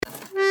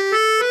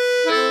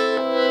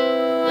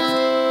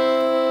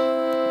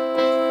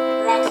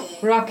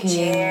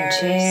Rocking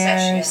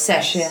Chair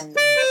Sessions.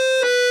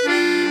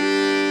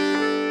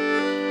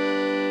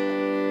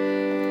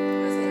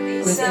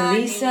 With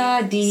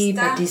Elisa Di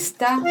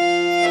Battista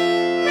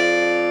and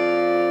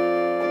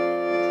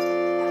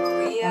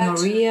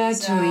Maria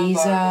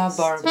Teresa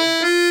Barber.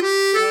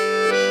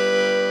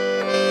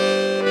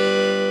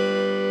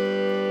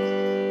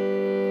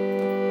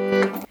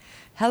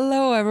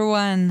 Hello,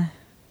 everyone.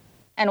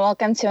 And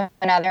welcome to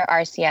another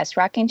RCS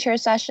Rocking Chair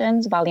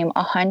Sessions, volume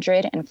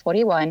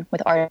 141,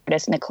 with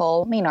artist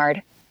Nicole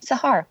Maynard.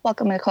 Sahar,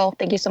 welcome, Nicole.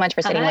 Thank you so much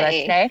for sitting with us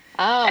today.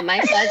 Oh, my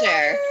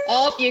pleasure.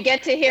 Oh, you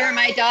get to hear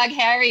my dog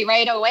Harry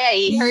right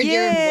away. He heard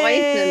your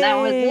voice, and that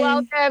was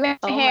welcome,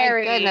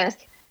 Harry. My goodness.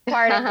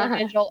 Part of the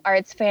visual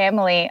arts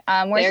family.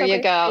 We're so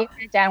glad to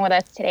sit down with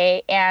us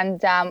today. And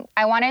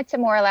I wanted to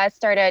more or less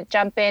start to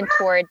jump in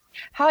towards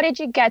how did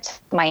you get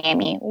to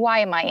Miami?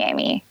 Why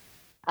Miami?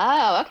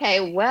 Oh,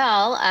 okay.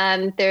 Well,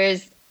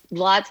 there's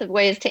lots of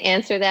ways to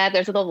answer that.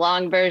 There's the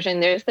long version.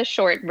 There's the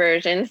short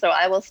version. So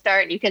I will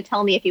start. You can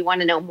tell me if you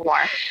want to know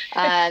more.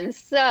 I'm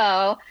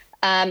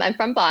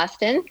from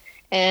Boston,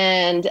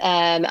 and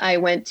I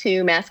went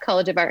to Mass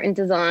College of Art and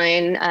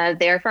Design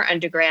there for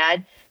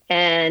undergrad.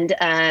 And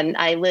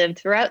I lived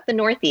throughout the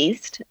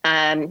Northeast.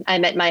 I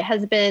met my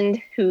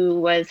husband, who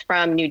was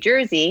from New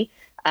Jersey.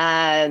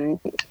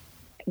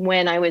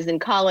 When I was in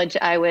college,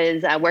 I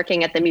was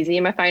working at the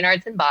Museum of Fine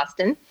Arts in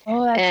Boston.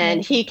 Oh, that's and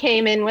nice. He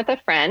came in with a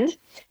friend,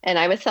 and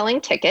I was selling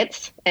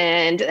tickets.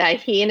 And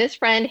he and his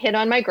friend hit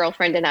on my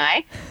girlfriend and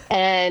I.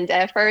 And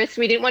at first,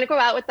 we didn't want to go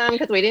out with them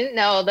because we didn't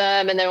know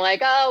them. And they're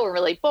like, oh, we're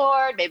really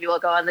bored. Maybe we'll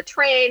go on the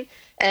train.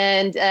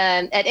 And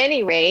at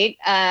any rate,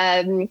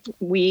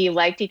 we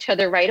liked each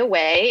other right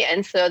away.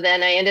 And so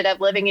then I ended up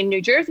living in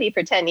New Jersey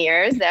for 10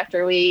 years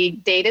after we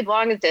dated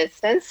long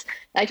distance.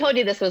 I told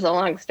you this was a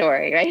long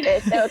story, right?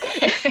 It's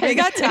okay. We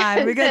got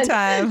time.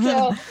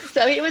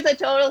 So he was a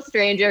total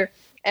stranger.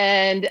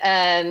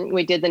 And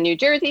we did the New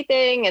Jersey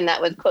thing, and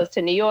that was close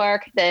to New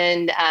York.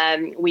 Then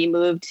we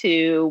moved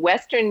to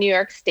Western New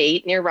York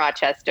State near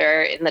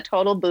Rochester in the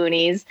total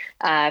boonies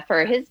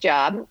for his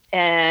job.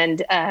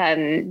 And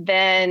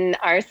then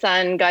our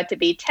son got to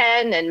be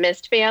 10 and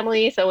missed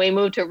family. So we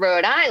moved to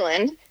Rhode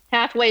Island,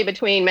 halfway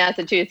between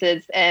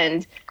Massachusetts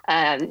and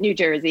New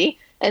Jersey.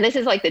 And this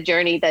is like the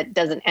journey that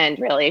doesn't end,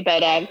 really.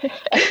 But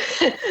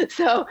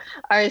so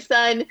our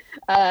son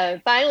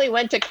finally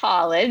went to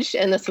college,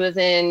 and this was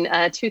in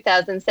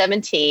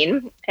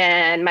 2017.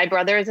 And my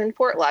brother is in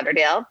Fort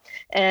Lauderdale.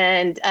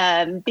 And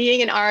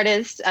being an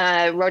artist,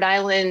 Rhode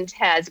Island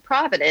has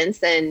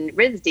Providence and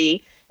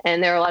RISD,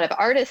 and there are a lot of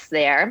artists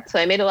there. So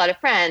I made a lot of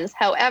friends.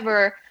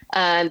 However,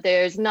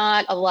 there's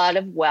not a lot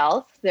of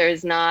wealth.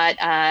 There's not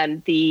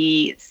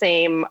the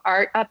same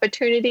art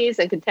opportunities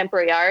and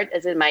contemporary art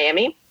as in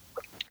Miami.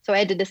 So I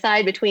had to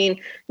decide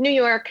between New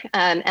York,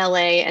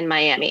 LA, and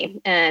Miami.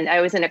 And I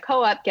was in a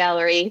co-op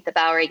gallery, the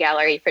Bowery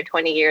Gallery, for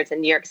 20 years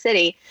in New York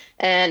City.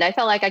 And I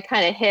felt like I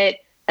kind of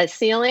hit a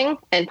ceiling.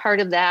 And part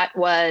of that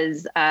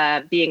was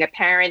being a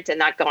parent and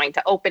not going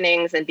to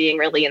openings and being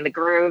really in the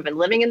groove and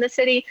living in the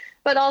city.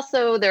 But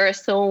also there are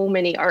so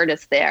many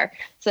artists there.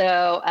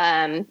 So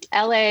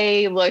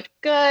LA looked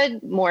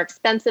good, more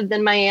expensive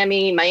than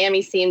Miami.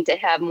 Miami seemed to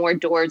have more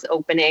doors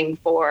opening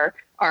for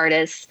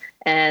artists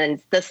and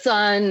the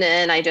sun,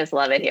 and I just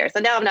love it here. So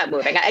now I'm not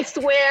moving. I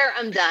swear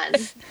I'm done.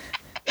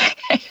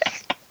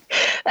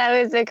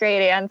 That was a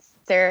great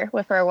answer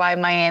for why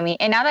Miami.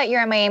 And now that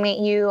you're in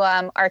Miami, you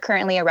are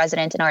currently a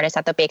resident and artist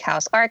at the Big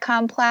House Art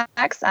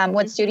Complex.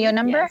 What studio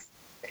number?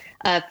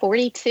 Yes.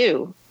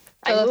 42.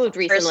 So I moved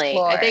recently.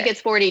 I think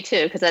it's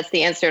 42 because that's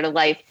the answer to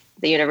life,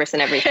 the universe,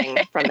 and everything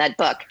from that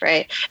book,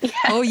 right? Yeah.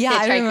 Oh, yeah.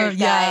 I remember.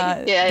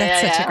 Yeah.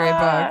 That's such a great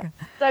book.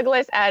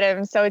 Douglas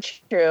Adams, so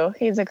true.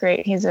 He's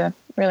a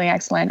really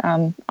excellent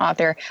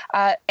author.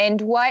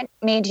 And what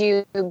made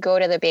you go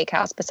to the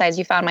Bakehouse besides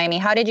you found Miami?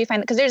 How did you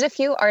find, because there's a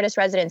few artist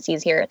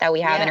residencies here that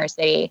we have in our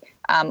city.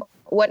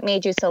 What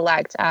made you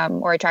select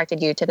or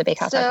attracted you to the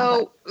Bakehouse?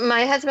 So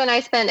my husband and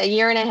I spent a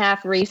year and a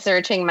half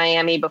researching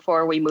Miami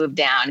before we moved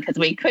down because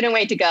we couldn't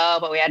wait to go,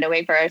 but we had to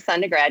wait for our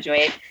son to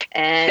graduate.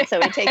 And so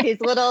we take these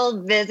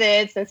little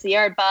visits and see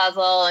Art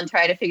Basel and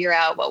try to figure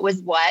out what was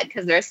what,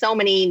 because there are so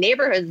many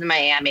neighborhoods in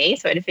Miami.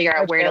 So I had to figure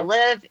out where to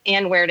live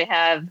and where to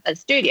have a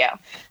studio.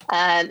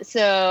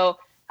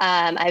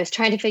 I was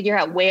trying to figure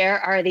out where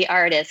are the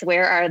artists,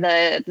 where are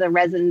the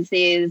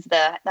residencies,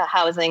 the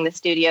housing, the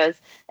studios.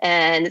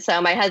 And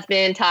so my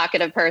husband,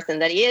 talkative person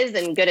that he is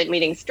and good at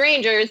meeting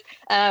strangers,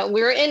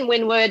 we were in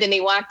Wynwood and he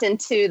walked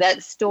into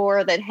that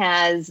store that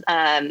has,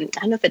 I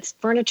don't know if it's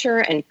furniture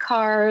and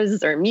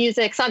cars or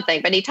music,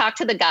 something, but he talked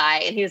to the guy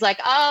and he was like,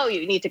 oh,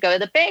 you need to go to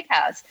the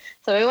Bakehouse.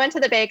 So we went to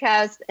the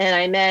Bakehouse and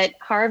I met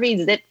Harvey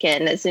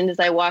Zitkin as soon as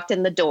I walked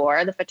in the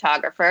door, the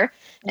photographer,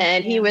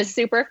 and he was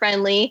super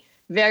friendly,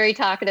 very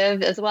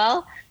talkative as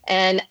well.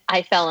 And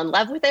I fell in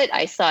love with it.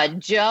 I saw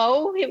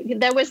Joe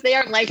that was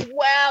there. I'm like,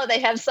 wow, they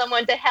have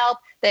someone to help.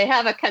 They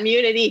have a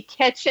community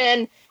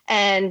kitchen.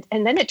 And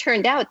then it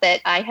turned out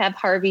that I have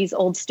Harvey's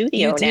old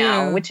studio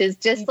now, which is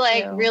just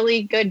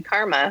really good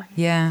karma.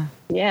 Yeah.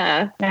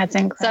 Yeah. That's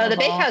incredible. So the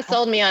Bakehouse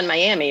sold me on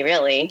Miami,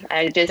 really.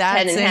 I just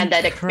hadn't had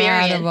that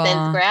experience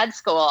since grad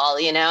school.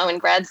 In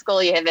grad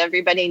school, you have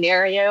everybody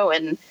near you,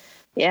 and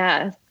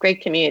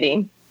great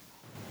community.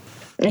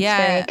 It's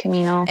very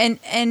communal.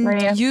 And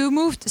Maria? you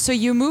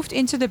moved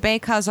into the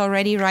Bakehouse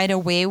already right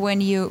away when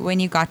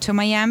you got to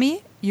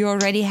Miami? You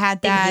already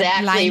had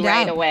that lined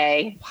right up.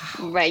 away.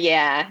 Wow. Right.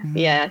 Yeah. Mm-hmm.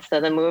 Yeah.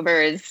 So the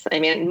movers,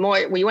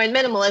 we went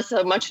minimalist.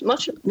 So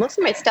most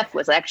of my stuff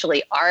was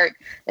actually art.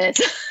 And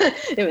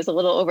it was a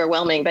little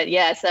overwhelming, but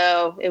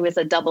so it was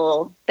a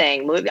double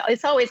thing.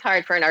 It's always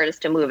hard for an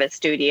artist to move a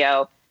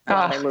studio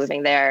while they're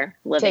moving there.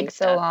 It takes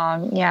so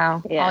long. Yeah.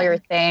 All your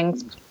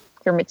things,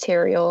 your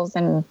materials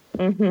and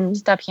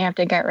stuff you have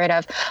to get rid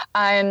of.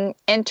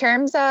 In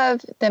terms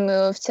of the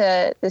move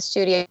to the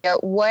studio,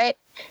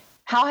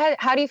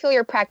 how do you feel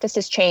your practice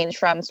has changed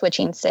from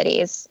switching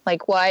cities?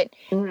 Like what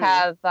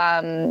have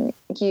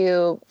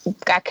you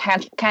got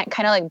kind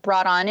of like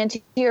brought on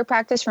into your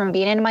practice from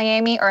being in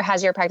Miami, or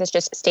has your practice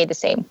just stayed the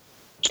same?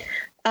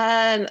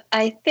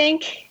 I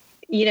think,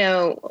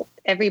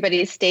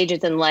 everybody's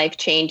stages in life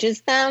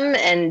changes them.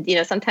 And,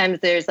 sometimes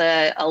there's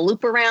a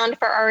loop around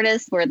for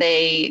artists where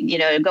they,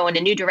 go in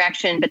a new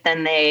direction, but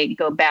then they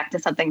go back to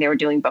something they were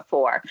doing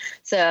before.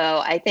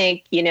 So I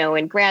think,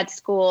 in grad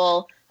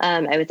school,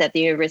 I was at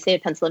the University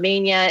of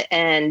Pennsylvania,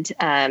 and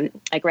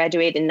I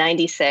graduated in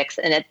 96.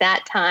 And at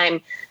that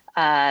time,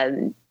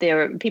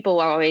 people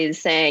were always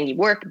saying, you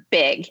work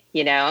big,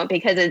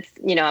 because it's,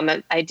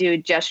 I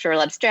do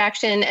gestural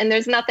abstraction, and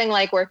there's nothing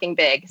like working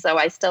big. So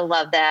I still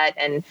love that,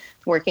 and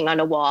working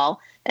on a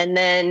wall. And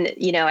then,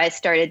 I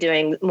started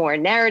doing more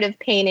narrative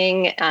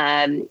painting,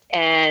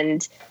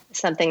 and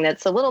something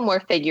that's a little more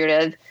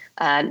figurative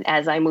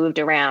as I moved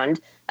around.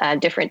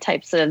 Different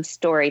types of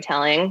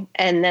storytelling.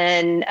 And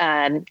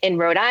then in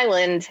Rhode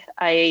Island,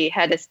 I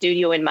had a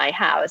studio in my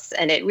house,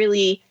 and it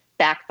really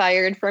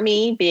backfired for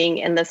me being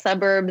in the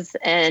suburbs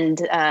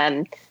and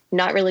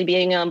not really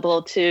being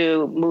able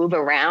to move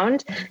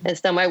around. And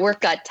so my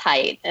work got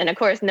tight. And of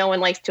course, no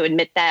one likes to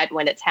admit that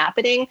when it's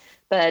happening,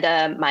 but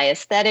my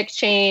aesthetic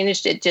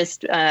changed. It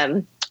just,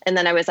 and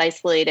then I was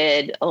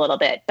isolated a little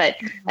bit, but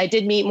I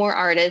did meet more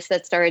artists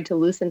that started to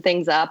loosen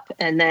things up.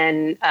 And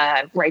then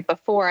right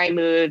before I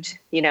moved,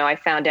 I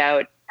found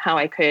out how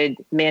I could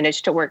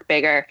manage to work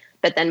bigger.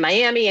 But then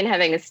Miami, and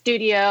having a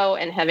studio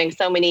and having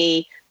so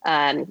many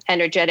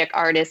energetic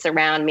artists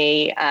around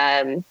me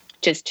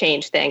just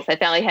changed things. I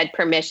felt I had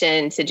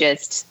permission to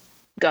just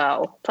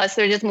go. Plus,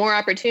 there are just more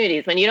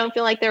opportunities. When you don't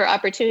feel like there are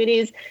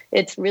opportunities,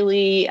 it's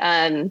really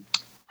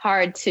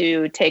hard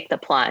to take the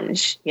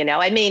plunge.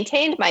 I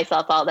maintained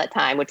myself all that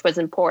time, which was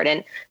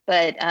important,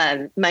 but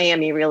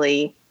Miami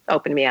really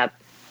opened me up.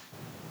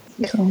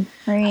 Cool.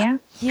 Maria?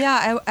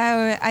 Yeah,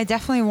 I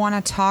definitely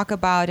want to talk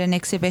about an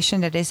exhibition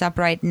that is up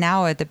right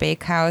now at the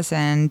Bakehouse,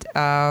 and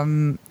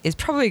is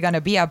probably going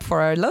to be up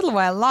for a little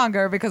while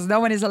longer because no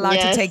one is allowed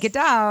to take it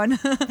down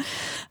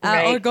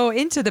or go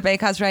into the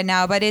Bakehouse right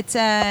now. But it's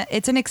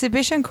an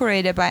exhibition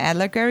curated by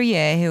Adler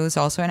Guerrier, who is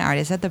also an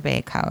artist at the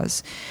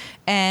Bakehouse.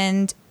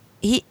 And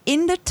he,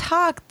 in the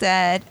talk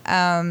that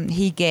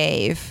he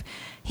gave,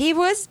 he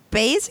was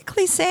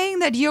basically saying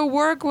that your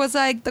work was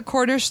like the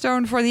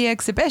cornerstone for the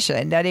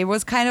exhibition, that it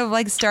was kind of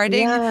like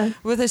starting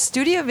with a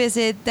studio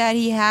visit that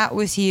he had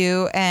with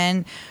you,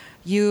 and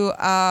you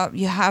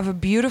have a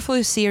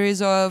beautiful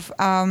series of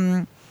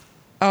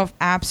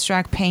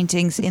abstract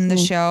paintings in the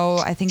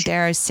show. I think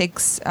there are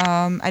 6.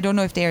 I don't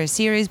know if they're a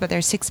series, but there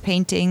are 6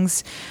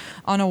 paintings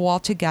on a wall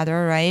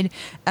together, right?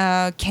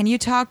 Can you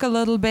talk a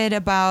little bit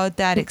about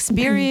that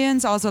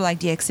experience, also like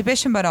the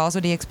exhibition, but also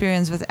the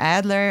experience with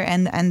Adler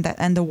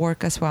and the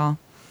work as well?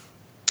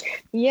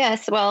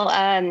 Yes, well,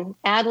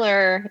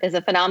 Adler is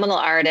a phenomenal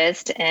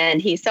artist,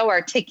 and he's so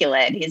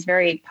articulate. He's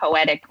very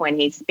poetic when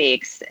he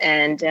speaks.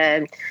 And,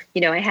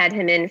 I had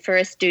him in for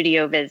a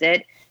studio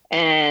visit,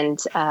 and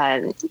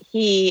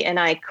he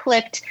and I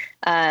clicked.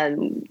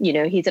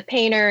 He's a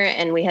painter,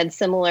 and we had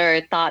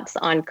similar thoughts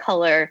on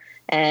color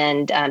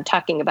and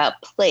talking about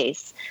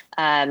place.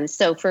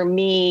 So for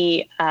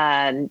me,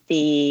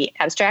 the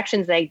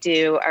abstractions I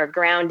do are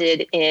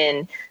grounded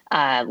in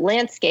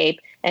landscape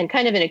and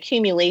kind of an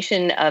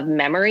accumulation of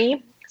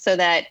memory, so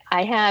that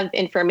I have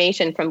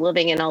information from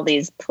living in all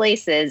these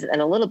places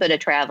and a little bit of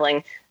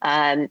traveling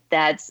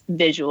that's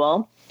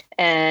visual.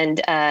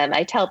 And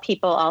I tell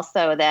people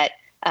also that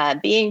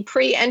being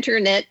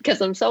pre-internet,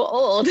 because I'm so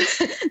old,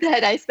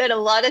 that I spent a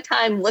lot of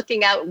time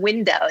looking out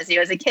windows.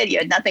 As a kid, you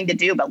had nothing to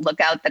do but look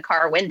out the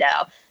car window.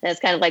 And it's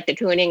kind of like de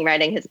Kooning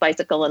riding his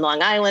bicycle in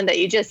Long Island, that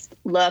you just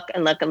look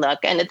and look and look,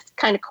 and it's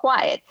kind of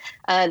quiet.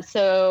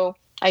 So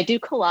I do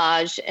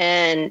collage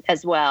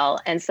as well.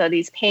 And so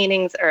these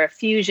paintings are a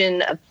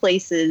fusion of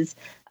places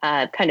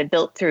kind of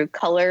built through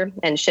color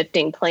and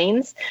shifting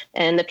planes.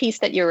 And the piece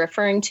that you're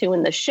referring to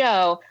in the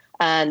show,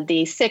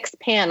 the 6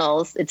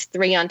 panels, it's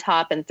 3 on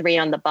top and 3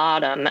 on the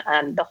bottom.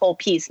 The whole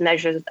piece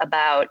measures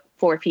about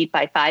 4 feet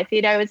by 5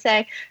 feet, I would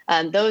say.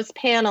 Those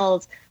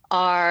panels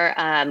are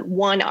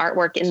one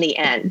artwork in the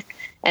end.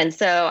 And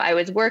so I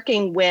was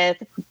working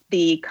with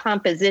the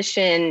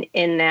composition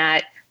in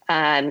that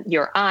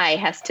your eye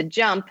has to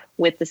jump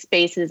with the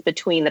spaces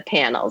between the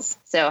panels.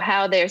 So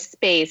how they're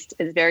spaced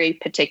is very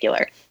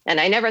particular. And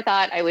I never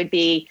thought I would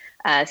be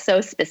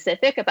so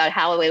specific about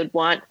how I would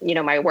want,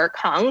 my work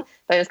hung.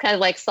 But it was kind of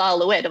like Saul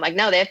LeWitt. I'm like,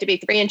 no, they have to be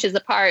 3 inches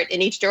apart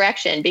in each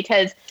direction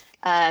because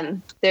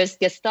there's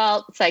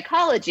Gestalt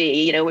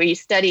psychology, where you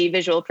study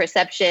visual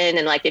perception.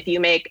 And like if you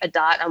make a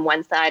dot on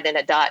one side and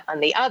a dot on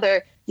the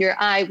other, your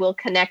eye will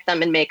connect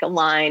them and make a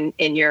line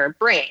in your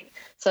brain.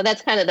 So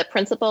that's kind of the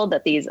principle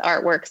that these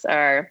artworks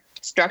are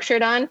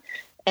structured on.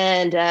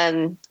 And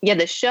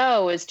the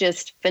show is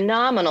just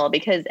phenomenal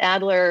because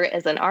Adler,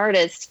 as an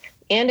artist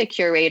and a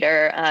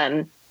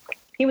curator,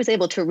 he was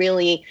able to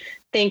really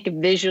think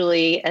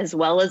visually as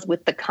well as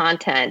with the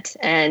content.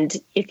 And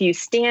if you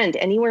stand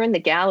anywhere in the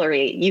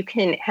gallery, you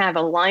can have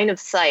a line of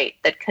sight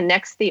that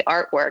connects the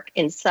artwork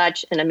in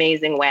such an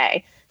amazing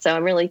way. So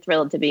I'm really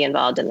thrilled to be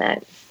involved in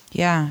that.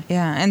 Yeah.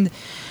 And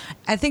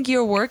I think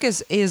your work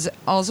is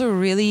also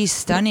really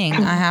stunning,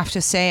 I have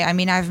to say. I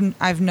mean,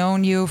 I've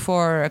known you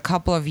for a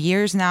couple of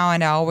years now,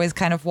 and I always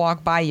kind of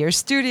walk by your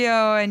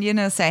studio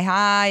and say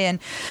hi.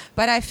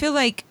 But I feel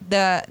like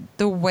the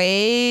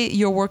way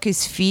your work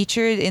is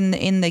featured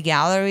in the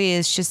gallery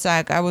is just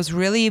like I was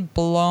really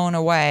blown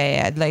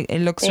away. Like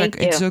it looks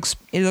it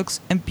looks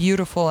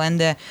beautiful,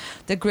 and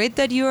the grid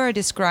that you are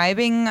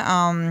describing.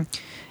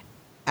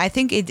 I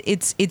think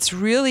it's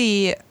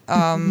really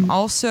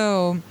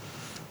also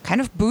kind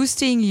of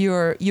boosting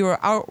your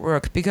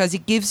artwork because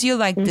it gives you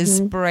like this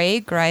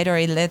break, right? Or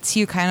it lets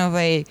you kind of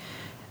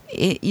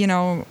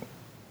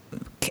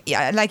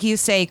like you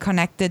say,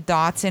 connect the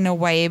dots in a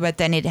way, but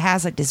then it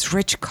has like this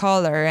rich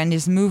color and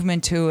this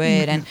movement to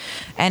it,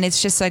 and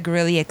it's just like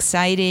really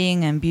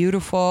exciting and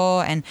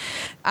beautiful. And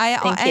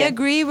I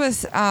agree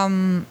with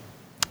how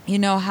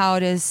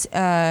it is.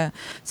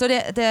 So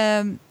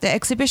the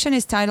exhibition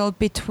is titled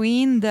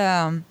Between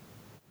the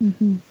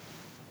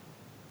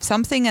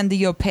Something and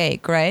the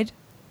Opaque, right?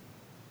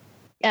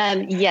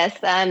 Yes,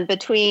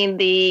 between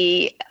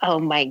the, oh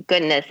my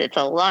goodness, it's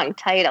a long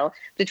title.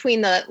 Between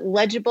the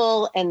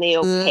legible and the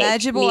opaque.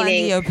 Legible and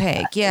the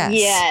opaque, yes.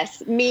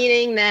 Yes,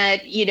 meaning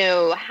that,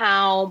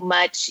 how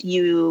much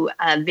you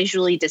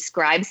visually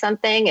describe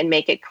something and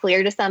make it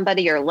clear to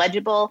somebody, or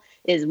legible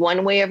is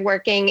one way of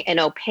working, and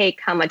opaque,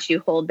 how much you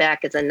hold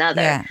back is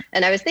another. Yeah.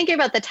 And I was thinking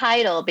about the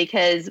title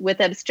because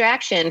with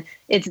abstraction,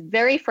 it's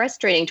very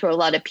frustrating to a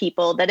lot of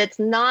people that it's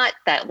not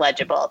that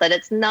legible, that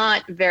it's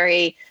not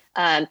very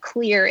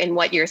clear in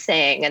what you're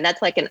saying. And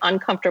that's like an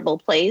uncomfortable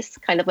place,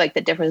 kind of like the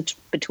difference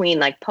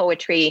between like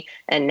poetry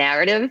and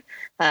narrative.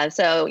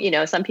 So,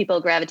 some people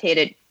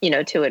gravitated,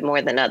 to it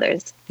more than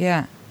others.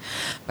 Yeah.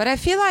 But I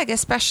feel like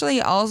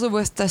especially also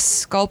with the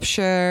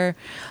sculpture,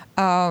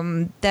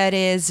 that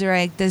is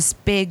like this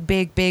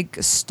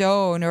big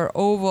stone or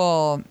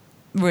oval,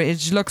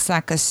 which looks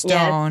like a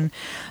stone.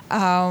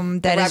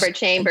 Yes.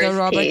 The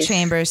Robert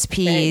Chambers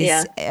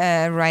piece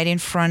right in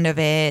front of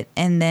it.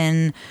 And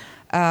then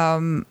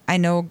I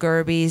know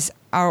Gerby's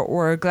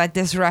artwork, like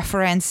this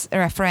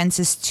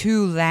references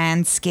to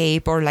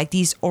landscape or like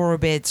these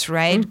orbits,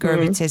 right?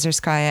 Gerby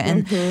Cesarskaya.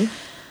 And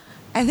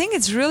I think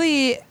it's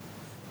really,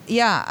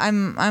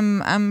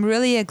 I'm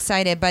really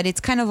excited, but it's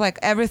kind of like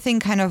everything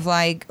kind of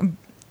like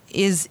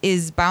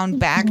is bound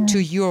back to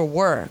your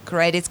work,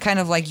 right? It's kind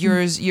of like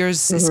yours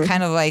is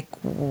kind of like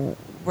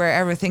where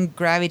everything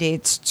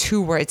gravitates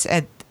towards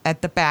at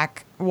the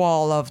back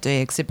wall of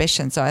the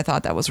exhibition. So I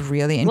thought that was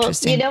really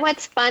interesting. Well,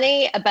 what's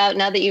funny about,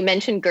 now that you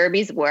mentioned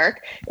Gerby's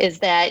work, is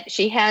that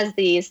she has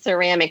these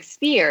ceramic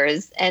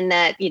spheres and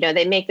that,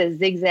 they make the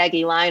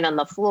zigzaggy line on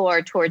the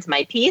floor towards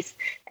my piece.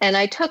 And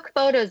I took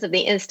photos of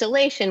the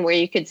installation where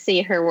you could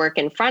see her work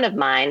in front of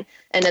mine.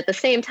 And at the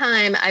same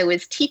time, I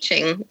was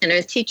teaching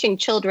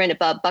children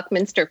about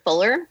Buckminster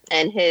Fuller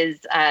and his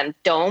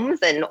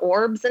domes and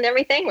orbs and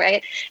everything,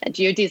 right? And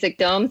geodesic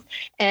domes.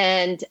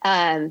 And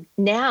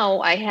now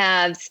I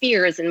have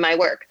spheres in my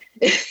work.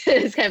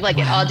 It's kind of like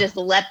it all just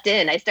leapt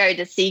in. I started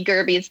to see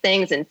Gerby's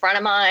things in front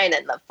of mine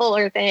and the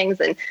Fuller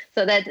things. And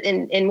so that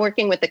in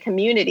working with the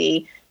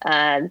community,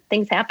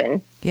 things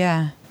happen.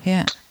 Yeah.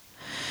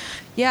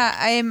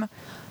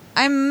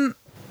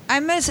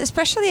 I'm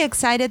especially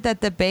excited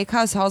that the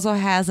Bakehouse also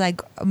has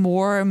like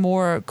more and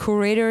more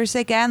curators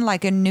again,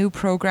 like a new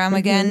program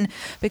again,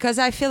 because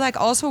I feel like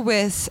also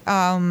with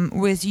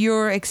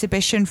your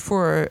exhibition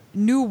for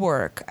new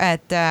work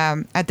at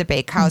the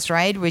Bakehouse,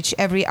 right, which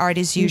every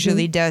artist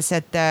usually does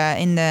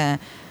in the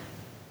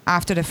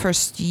after the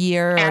first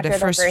year or the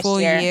first full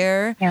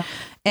year. Yeah.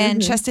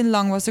 And Justin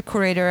Long was the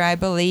curator, I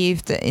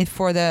believe,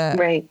 for the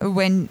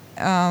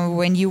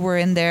when you were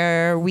in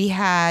there. We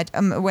had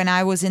when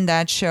I was in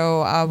that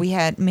show, we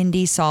had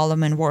Mindy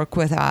Solomon work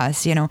with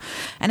us, and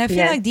I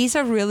feel like these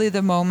are really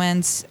the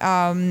moments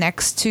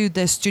next to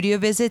the studio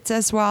visits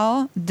as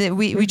well,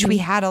 which we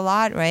had a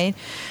lot, right?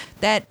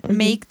 That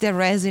make the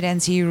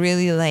residency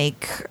really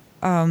like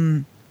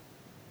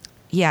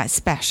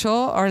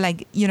special, or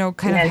like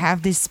kind of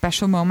have these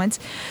special moments.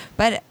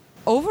 But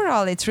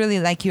overall, it's really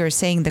like you're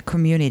saying, the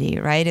community,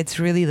 right? It's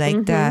really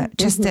like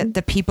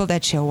the people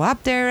that show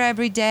up there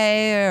every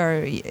day,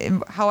 or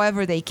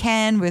however they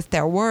can with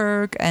their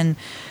work. And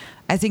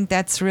I think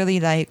that's really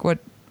like what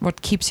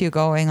keeps you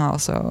going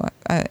also.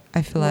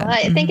 I feel like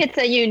I think it's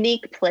a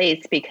unique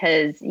place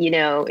because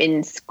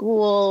in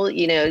school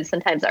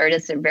sometimes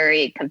artists are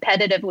very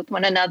competitive with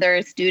one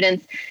another,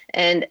 students,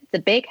 and the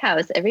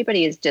Bakehouse,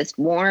 everybody is just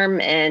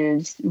warm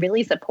and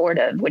really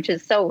supportive, which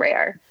is so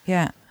rare.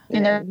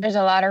 And there's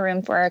a lot of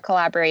room for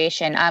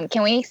collaboration.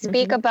 Can we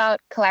speak about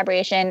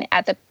collaboration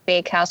at the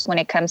Bakehouse when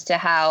it comes to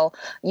how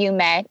you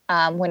met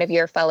one of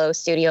your fellow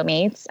studio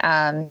mates,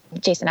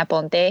 Jason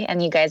Aponte,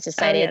 and you guys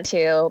decided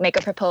to make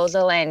a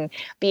proposal and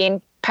be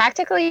in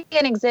practically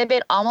an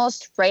exhibit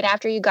almost right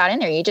after you got in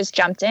there? You just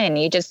jumped in.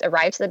 You just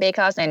arrived to the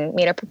Bakehouse and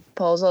made a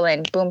proposal,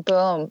 and boom,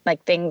 boom,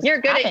 like things. You're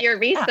good at your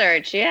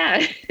research.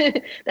 Yeah.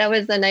 That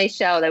was a nice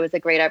show. That was a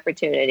great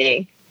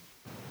opportunity.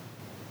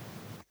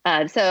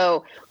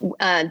 So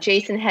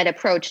Jason had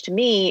approached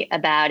me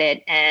about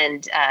it,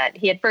 and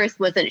he at first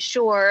wasn't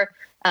sure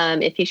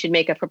if he should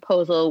make a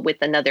proposal with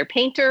another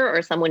painter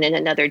or someone in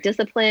another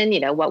discipline,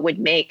 what would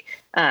make,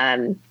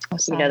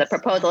 the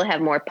proposal have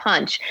more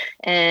punch.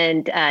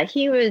 And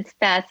he was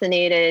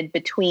fascinated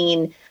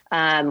between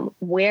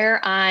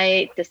where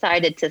I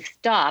decided to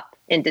stop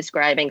in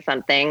describing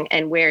something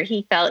and where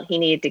he felt he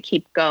needed to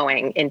keep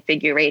going in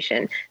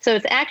figuration. So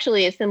it's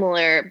actually a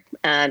similar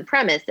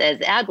premise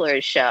as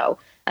Adler's show.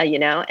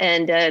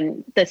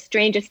 And the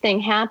strangest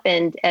thing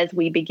happened as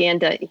we began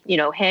to,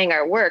 hang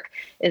our work,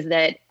 is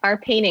that our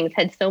paintings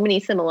had so many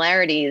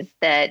similarities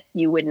that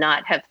you would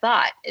not have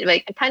thought,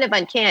 like kind of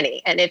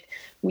uncanny. And if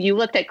you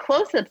looked at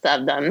close-ups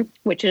of them,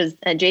 which was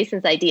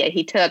Jason's idea,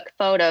 he took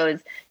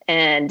photos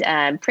and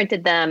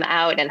printed them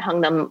out and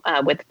hung them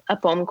with a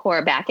foam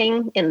core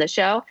backing in the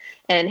show,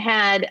 and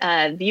had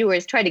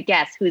viewers try to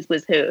guess whose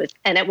was whose.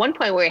 And at one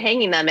point we were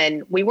hanging them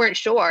and we weren't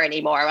sure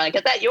anymore. We're like,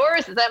 is that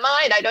yours? Is that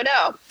mine? I don't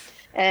know.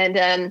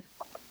 And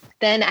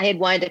then I had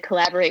wanted to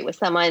collaborate with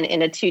someone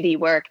in a 2D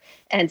work.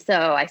 And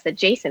so I said,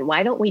 Jason,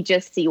 why don't we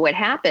just see what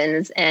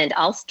happens? And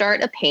I'll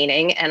start a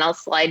painting and I'll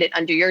slide it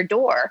under your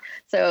door.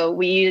 So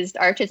we used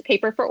Arches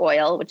paper for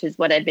oil, which is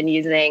what I've been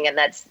using. And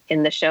that's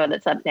in the show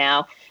that's up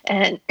now.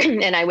 And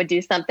and I would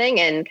do something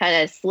and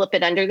kind of slip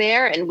it under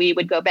there. And we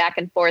would go back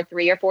and forth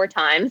 3 or 4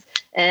 times.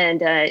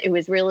 And it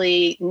was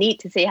really neat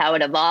to see how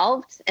it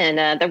evolved.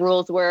 And the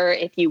rules were,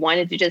 if you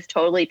wanted to just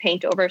totally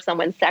paint over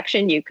someone's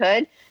section, you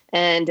could.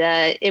 And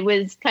it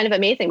was kind of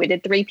amazing. We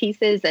did 3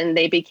 pieces and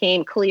they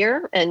became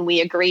clear, and we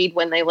agreed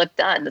when they looked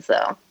done.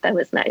 So that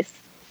was nice.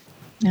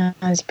 Yeah,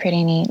 that was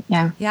pretty neat.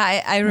 Yeah.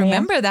 Yeah, I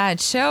remember that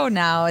show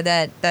now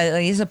that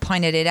Lisa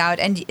pointed it out.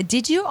 And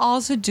did you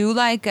also do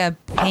like a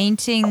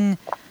painting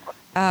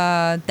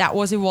that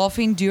was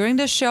evolving during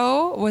the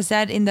show? Was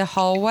that in the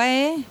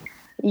hallway?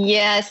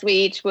 Yes, we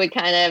each would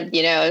kind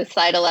of,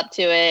 sidle up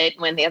to it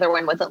when the other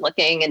one wasn't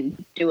looking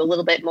and do a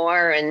little bit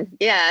more. And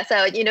yeah,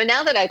 so,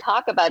 now that I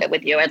talk about it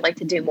with you, I'd like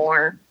to do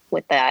more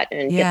with that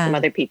and get some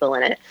other people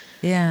in it.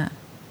 Yeah.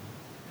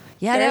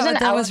 Yeah,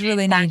 that was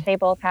really nice. They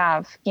both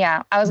have.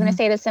 Yeah, I was going to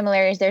say the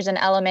similarities. There's an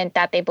element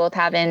that they both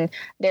have, and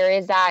there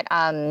is that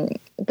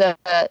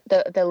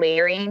the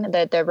layering,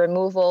 the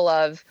removal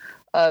of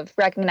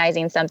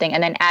recognizing something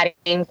and then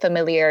adding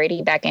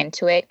familiarity back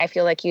into it. I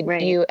feel like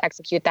you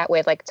execute that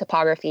with like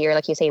topography, or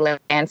like you say,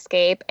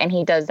 landscape, and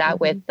he does that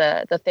with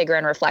the figure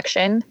and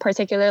reflection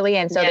particularly.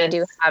 And so they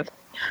do have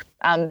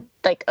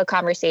like a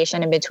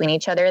conversation in between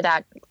each other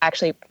that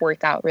actually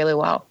worked out really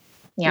well.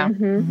 Yeah.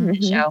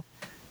 Show.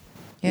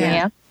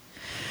 Yeah.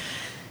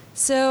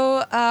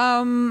 So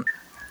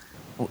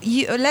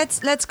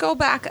let's go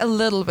back a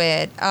little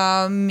bit.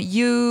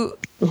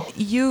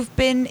 You've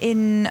been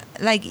in,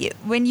 like,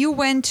 when you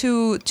went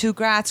to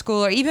grad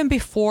school, or even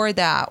before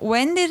that,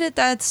 when did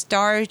that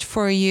start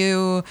for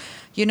you,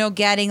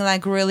 getting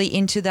like really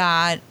into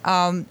that?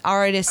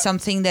 Art is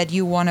something that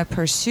you want to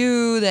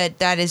pursue,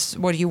 that is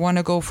what you want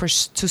to go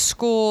to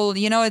school.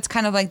 It's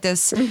kind of like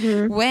this.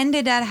 When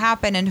did that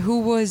happen, and who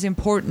was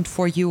important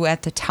for you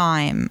at the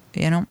time?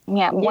 Yeah.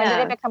 When did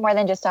it become more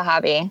than just a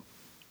hobby?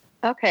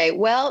 Okay.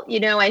 Well,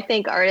 I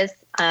think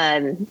artists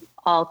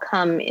all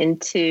come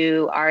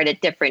into art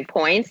at different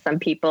points. Some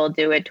people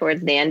do it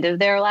towards the end of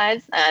their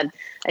lives. I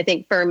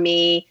think for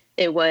me,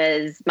 it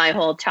was my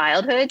whole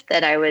childhood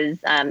that I was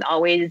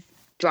always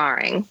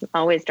drawing.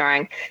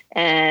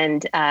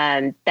 And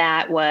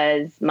that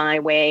was my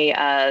way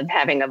of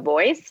having a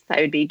voice.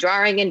 I would be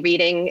drawing and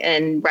reading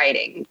and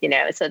writing,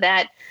 so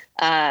that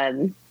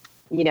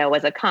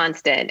was a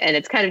constant. And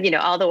it's kind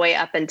of, all the way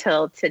up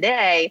until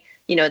today,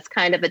 it's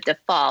kind of a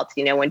default,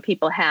 when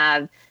people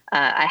have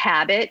a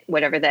habit,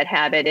 whatever that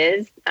habit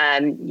is,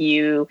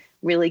 you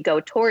really go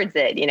towards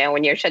it.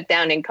 When you're shut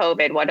down in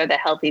COVID, what are the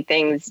healthy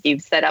things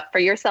you've set up for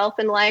yourself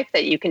in life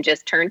that you can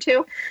just turn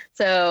to?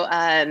 So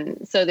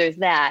there's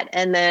that.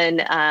 And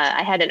then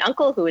I had an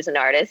uncle who was an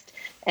artist,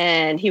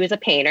 and he was a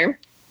painter.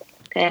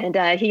 And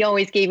he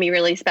always gave me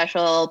really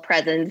special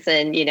presents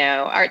and,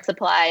 art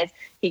supplies.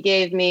 He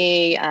gave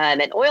me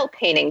an oil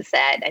painting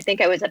set. I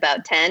think I was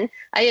about 10.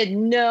 I had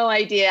no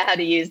idea how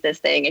to use this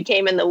thing. It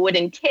came in the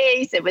wooden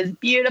case. It was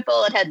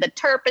beautiful. It had the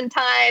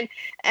turpentine.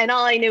 And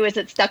all I knew is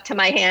it stuck to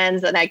my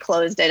hands, and I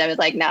closed it. I was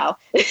like, no,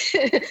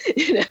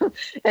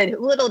 and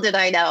little did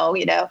I know,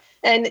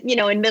 And,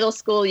 in middle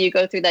school, you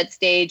go through that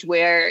stage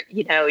where,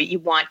 you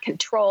want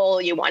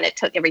control. You want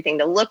everything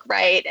to look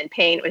right. And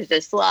paint was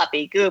just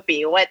sloppy,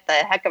 goopy. What the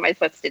heck am I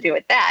supposed to do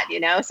with that?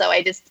 So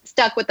I just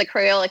stuck with the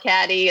Crayola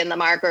Caddy and the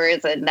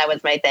markers, and that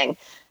was my thing.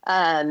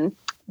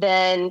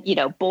 Then,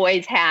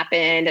 boys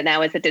happened, and that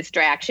was a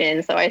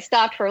distraction. So I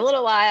stopped for a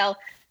little while.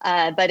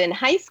 But in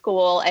high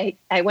school,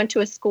 I went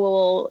to a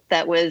school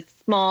that was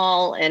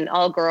small and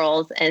all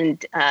girls,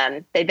 and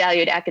they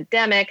valued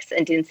academics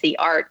and didn't see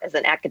art as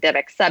an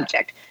academic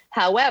subject.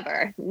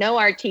 However, no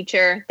art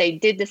teacher. They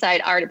did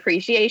decide art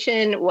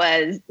appreciation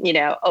was,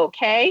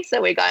 okay.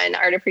 So we got an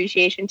art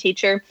appreciation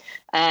teacher.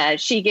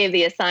 She gave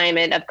the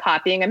assignment of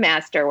copying a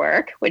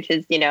masterwork, which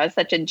is,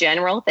 such a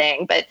general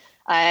thing. But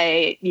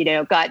I,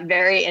 got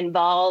very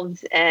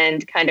involved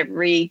and kind of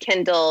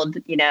rekindled,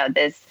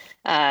 this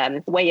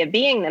way of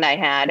being that I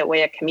had, a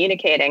way of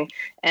communicating.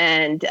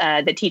 And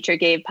the teacher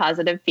gave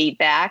positive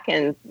feedback,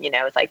 and,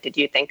 it was like, did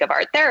you think of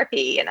art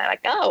therapy? And I'm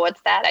like, oh,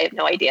 what's that? I have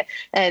no idea.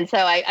 And so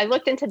I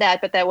looked into that,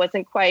 but that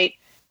wasn't quite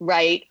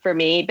right for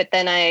me. But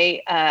then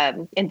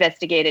I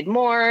investigated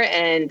more,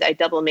 and I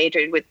double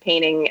majored with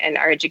painting and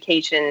art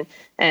education.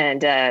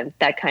 And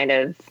that kind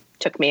of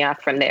took me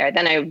off from there.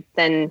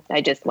 Then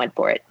I just went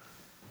for it.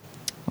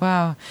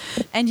 Wow.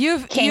 And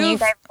you've sorry,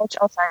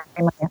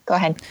 go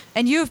ahead.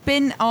 And you've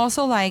been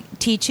also like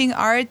teaching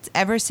art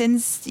ever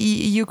since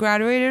you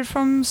graduated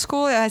from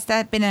school. Has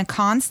that been a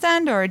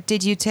constant, or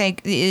did you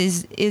take,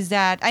 is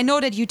that, I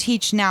know that you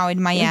teach now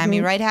in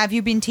Miami, right? Have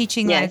you been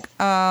teaching Yes.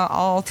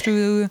 all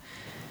through?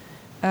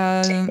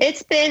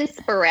 It's been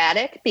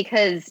sporadic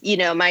because,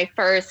 my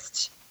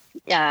first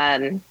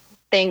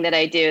thing that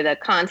I do, the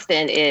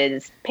constant,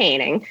 is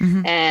painting.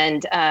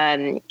 And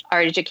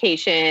art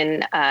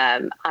education.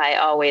 I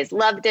always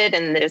loved it.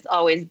 And there's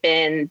always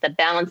been the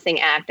balancing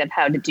act of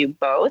how to do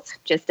both.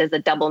 Just as a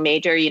double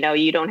major, you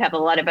don't have a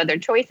lot of other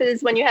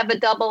choices when you have a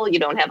double. You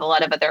don't have a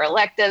lot of other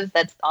electives.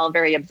 That's all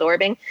very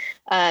absorbing.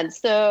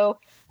 So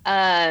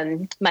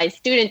my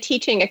student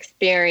teaching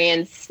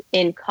experience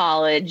in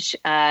college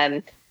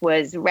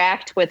was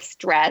racked with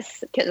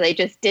stress because I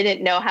just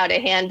didn't know how to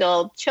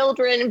handle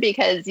children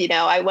because,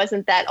 I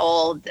wasn't that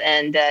old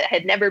and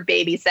had never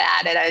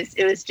babysat, and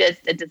it was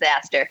just a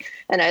disaster.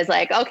 And I was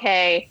like,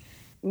 okay,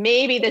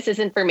 maybe this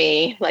isn't for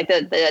me. Like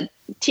the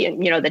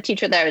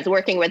teacher that I was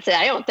working with said,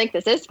 I don't think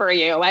this is for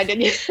you.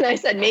 And I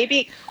said,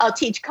 maybe I'll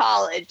teach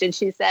college. And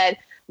she said,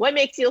 what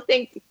makes you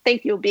think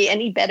you'll be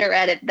any better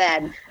at it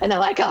then? And I'm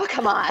like, oh,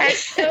 come on.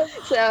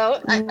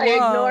 So I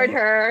ignored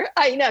her.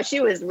 I know she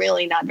was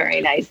really not very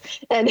nice.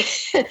 And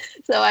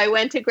so I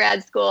went to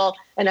grad school,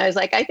 and I was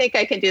like, I think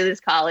I can do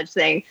this college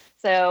thing.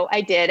 So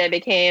I did. I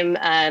became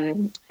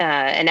an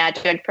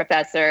adjunct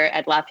professor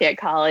at Lafayette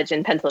College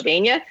in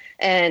Pennsylvania.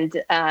 And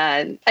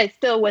I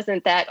still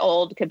wasn't that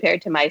old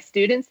compared to my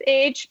students'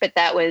 age, but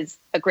that was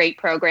a great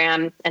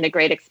program and a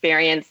great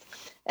experience.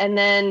 And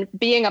then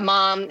being a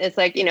mom is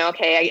like,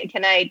 okay,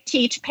 can I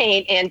teach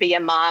paint and be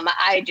a mom?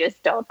 I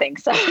just don't think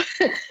so.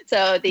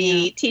 So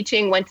the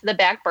teaching went to the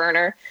back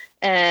burner.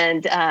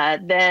 And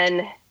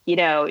then,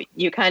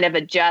 you kind of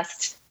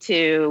adjust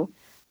to,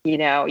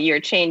 your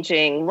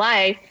changing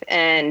life.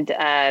 And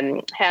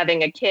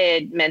having a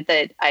kid meant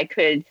that I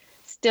could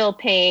still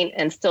paint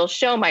and still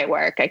show my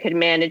work. I could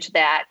manage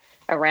that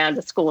around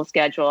the school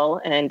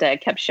schedule, and I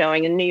kept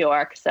showing in New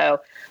York.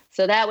 So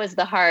that was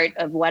the heart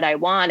of what I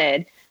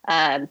wanted.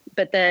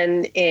 But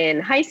then in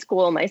high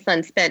school, my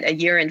son spent a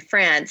year in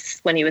France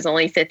when he was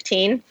only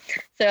 15.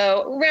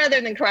 So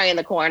rather than cry in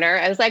the corner,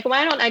 I was like,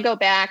 why don't I go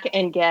back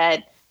and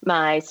get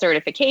my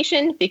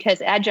certification,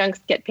 because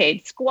adjuncts get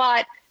paid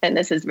squat, and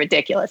this is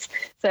ridiculous.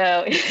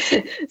 So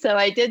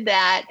I did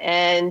that,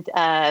 and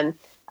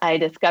I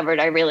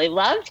discovered I really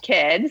loved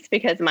kids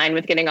because mine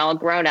was getting all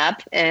grown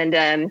up, and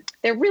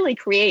they're really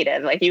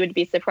creative. Like, you would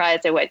be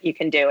surprised at what you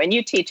can do, and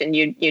you teach and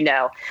you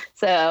know.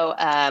 So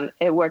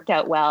it worked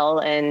out well,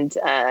 and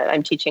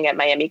I'm teaching at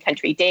Miami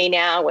Country Day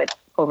now with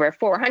over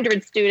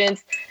 400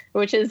 students,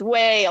 which is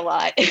way a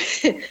lot.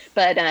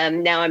 But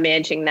now I'm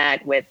managing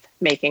that with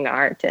making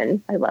art,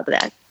 and I love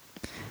that.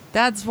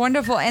 That's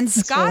wonderful. And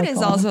Scott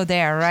is also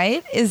there,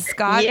 right? Is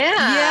Scott?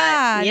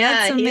 Yeah.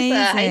 That's amazing. He's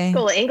a high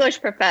school English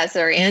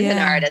professor and an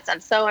artist.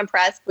 I'm so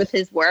impressed with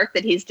his work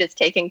that he's just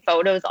taking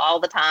photos all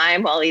the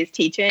time while he's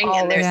teaching,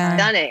 and they're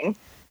stunning.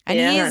 And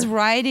he is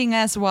writing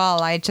as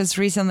well. I just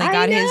recently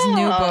got his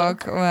new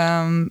book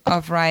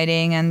of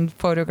writing and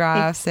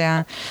photographs.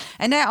 Yeah,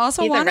 and I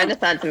also he's a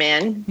Renaissance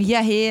man.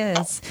 Yeah, he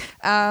is.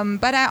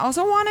 But I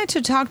also wanted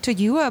to talk to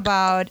you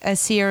about a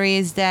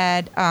series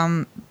that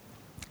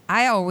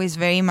I always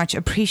very much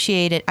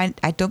appreciated.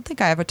 I don't think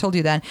I ever told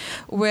you that,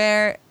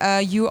 where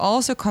you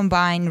also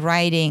combine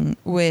writing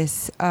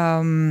with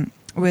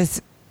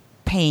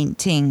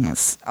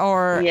paintings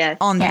or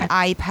on the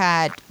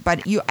iPad, but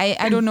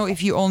I don't know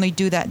if you only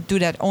do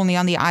that only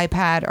on the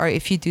iPad or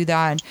if you do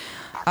that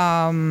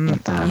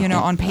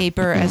on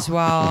paper as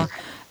well.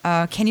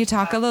 Can you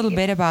talk a little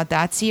bit about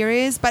that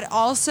series, but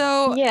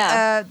also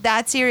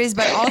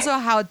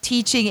how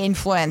teaching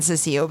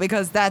influences you,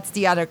 because that's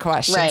the other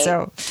question. Right.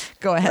 So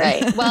go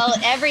ahead. Right. Well,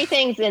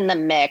 everything's in the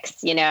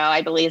mix.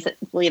 I believe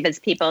as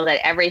people that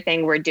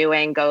everything we're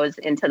doing goes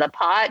into the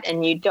pot,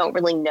 and you don't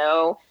really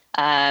know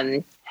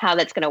how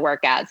that's going to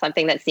work out.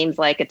 Something that seems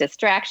like a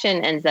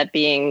distraction ends up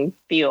being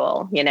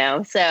fuel,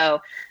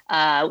 So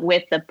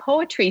with the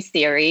poetry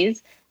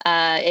series,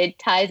 it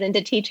ties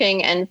into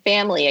teaching and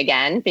family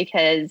again,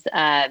 because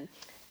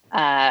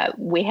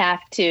we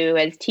have to,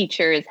 as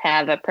teachers,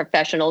 have a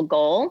professional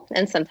goal.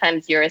 And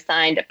sometimes you're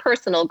assigned a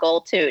personal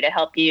goal, too, to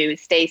help you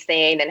stay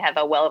sane and have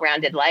a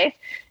well-rounded life.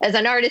 As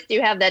an artist,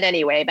 you have that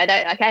anyway. But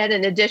I had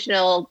an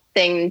additional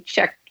thing,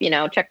 check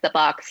the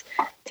box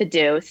to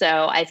do.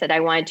 So I said I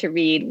wanted to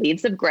read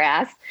Leaves of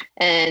Grass.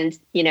 And,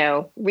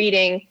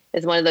 reading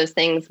is one of those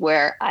things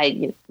where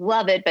I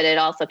love it, but it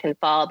also can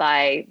fall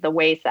by the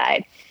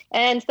wayside.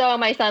 And so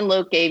my son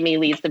Luke gave me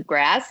Leaves of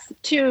Grass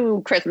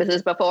 2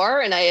 Christmases before,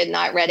 and I had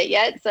not read it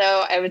yet. So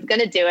I was going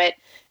to do it.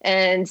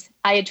 And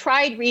I had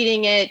tried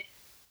reading it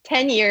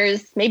 10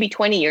 years, maybe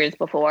 20 years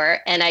before,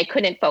 and I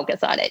couldn't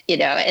focus on it,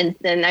 and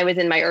then I was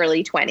in my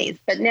early 20s.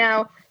 But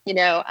now,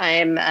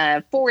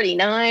 I'm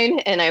 49,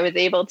 and I was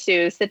able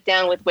to sit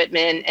down with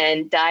Whitman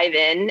and dive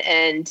in.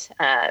 And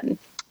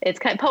it's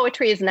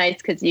poetry is nice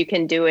because you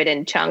can do it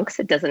in chunks.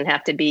 It doesn't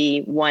have to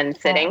be one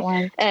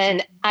sitting.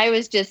 And I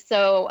was just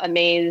so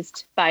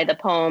amazed by the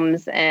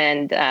poems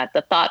and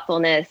the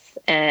thoughtfulness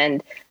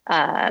and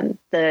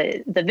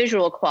the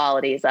visual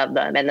qualities of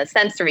them and the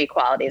sensory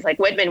qualities. Like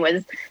Whitman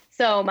was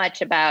so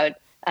much about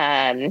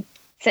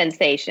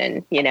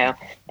sensation,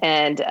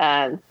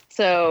 and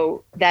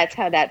so that's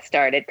how that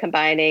started,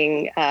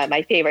 combining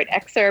my favorite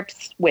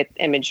excerpts with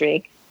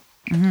imagery.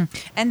 Mm-hmm.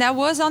 And that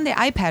was on the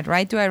iPad,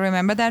 right? Do I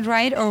remember that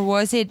right? Or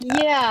was it?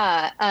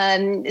 Yeah.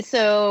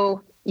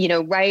 So,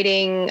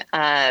 writing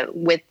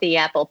with the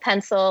Apple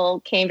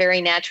Pencil came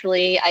very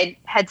naturally. I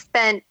had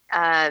spent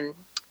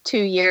 2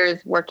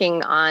 years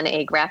working on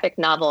a graphic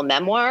novel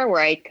memoir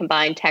where I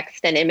combined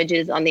text and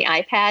images on the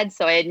iPad.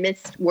 So I had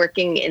missed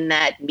working in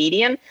that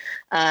medium.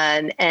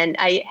 And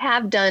I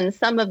have done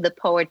some of the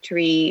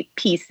poetry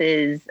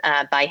pieces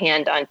by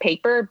hand on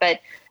paper,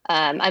 but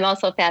I'm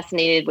also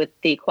fascinated with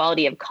the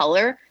quality of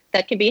color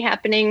that can be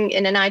happening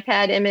in an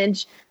iPad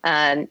image.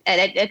 And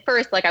at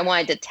first, I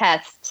wanted to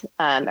test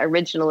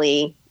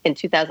originally in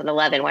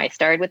 2011 when I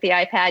started with the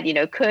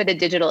iPad, could a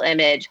digital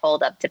image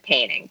hold up to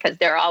painting? Because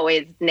there are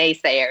always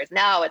naysayers.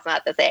 No, it's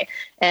not the same.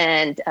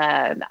 And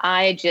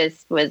I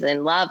just was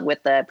in love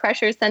with the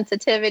pressure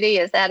sensitivity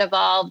as that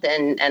evolved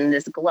and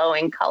this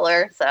glowing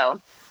color.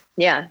 So,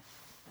 yeah.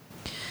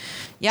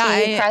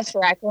 Yeah, do you press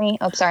directly?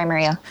 Oh, sorry,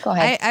 Maria. Go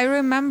ahead. I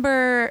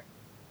remember.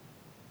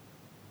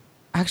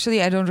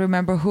 Actually, I don't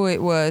remember who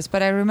it was,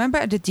 but I remember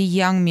at the De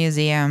Young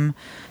Museum,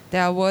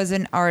 there was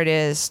an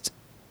artist,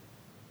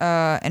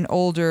 an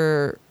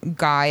older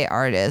guy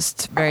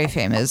artist, very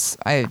famous.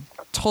 I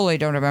totally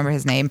don't remember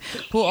his name,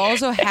 who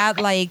also had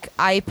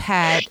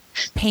iPad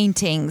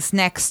paintings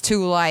next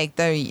to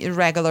the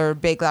regular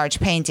big, large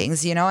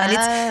paintings, and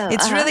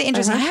it's really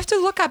interesting. I have to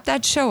look up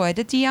that show at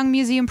the De Young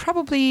Museum,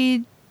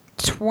 probably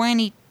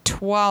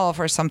 2012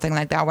 or something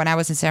like that, when I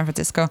was in San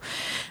Francisco.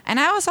 And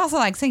I was also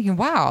thinking,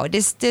 wow,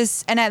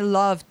 this, and I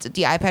loved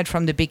the iPad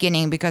from the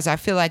beginning because I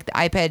feel like the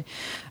iPad,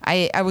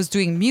 I was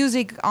doing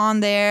music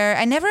on there.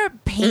 I never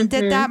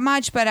painted that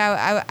much, but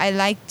I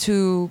like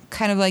to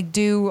kind of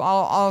do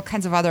all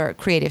kinds of other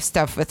creative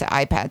stuff with the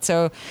iPad.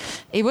 So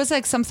it was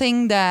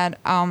something that,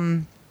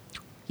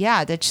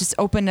 that just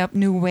opened up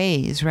new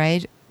ways,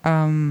 right?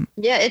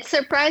 Yeah, it's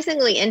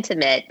surprisingly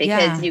intimate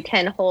because you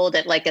can hold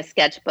it like a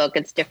sketchbook.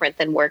 It's different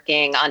than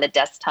working on a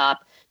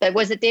desktop. But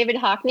was it David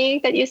Hockney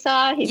that you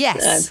saw?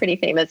 He's pretty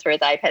famous for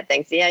his iPad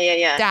things.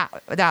 Yeah.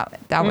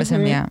 That was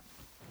him, yeah.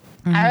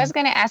 Mm-hmm. I was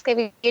going to ask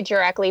if you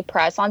directly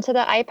press onto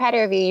the iPad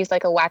or if you use a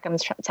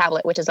Wacom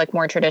tablet, which is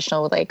more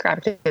traditional with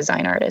graphic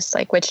design artists.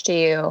 Which do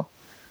you...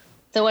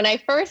 So when I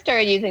first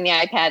started using the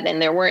iPad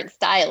and there weren't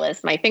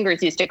stylus, my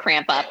fingers used to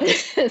cramp up.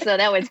 So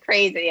that was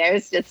crazy. I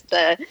was just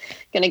going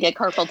to get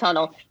carpal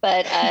tunnel.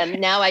 But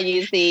now I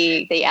use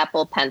the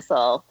Apple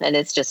Pencil, and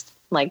it's just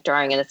like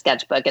drawing in a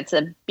sketchbook. It's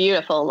a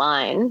beautiful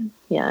line.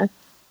 Yeah.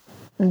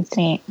 That's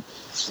neat.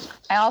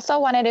 I also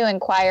wanted to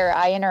inquire,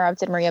 I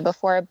interrupted Maria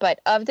before, but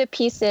of the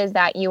pieces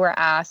that you were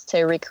asked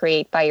to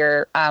recreate by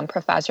your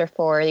professor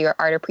for your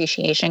art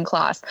appreciation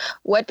class,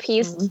 what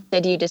piece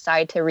did you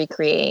decide to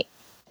recreate?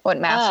 What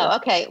master? Oh,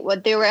 okay. Well,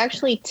 there were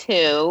actually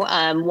two.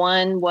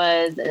 One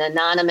was an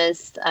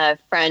anonymous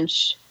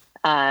French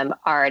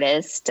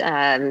artist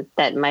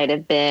that might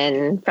have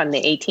been from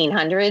the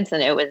 1800s,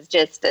 and it was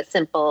just a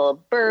simple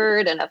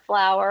bird and a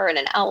flower and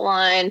an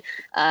outline.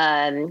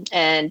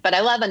 But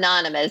I love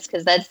anonymous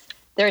because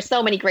there are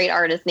so many great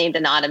artists named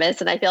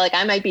Anonymous, and I feel like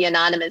I might be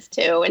anonymous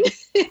too, and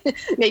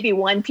maybe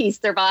one piece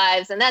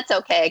survives, and that's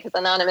okay because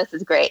Anonymous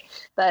is great.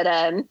 But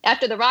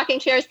after the rocking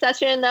chair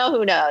session, though,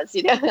 who knows?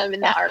 I'm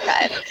in the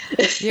archive.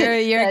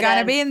 You're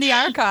gonna be in the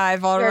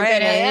archive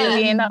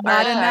already.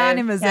 Not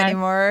anonymous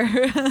anymore.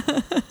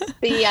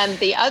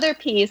 The other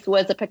piece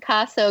was a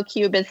Picasso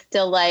Cubist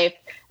still life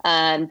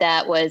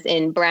that was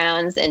in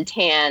browns and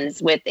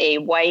tans with a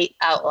white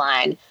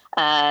outline.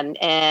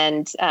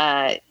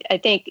 I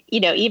think,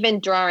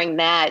 even drawing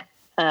that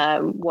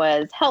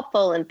was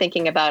helpful in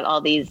thinking about all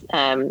these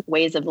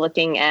ways of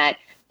looking at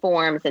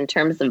forms in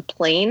terms of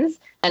planes.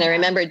 And I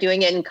remember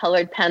doing it in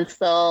colored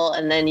pencil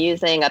and then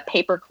using a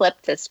paper clip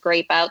to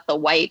scrape out the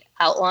white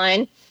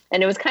outline.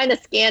 And it was kind of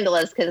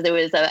scandalous because there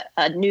was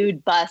a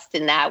nude bust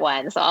in that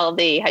one. So all of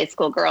the high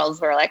school girls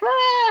were like,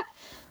 ah!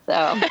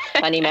 So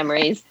funny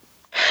memories.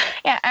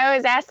 Yeah, I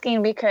was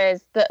asking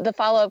because the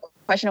follow-up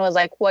question was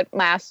like, what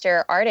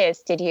master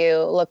artist did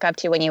you look up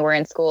to when you were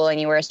in school and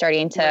you were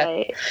starting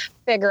to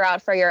figure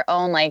out for your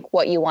own, like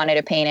what you wanted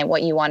to paint and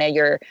what you wanted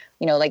your,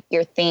 like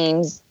your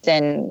themes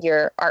and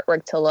your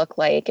artwork to look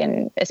like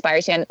and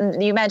aspire to.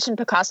 And you mentioned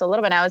Picasso a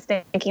little bit. And I was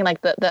thinking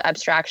like the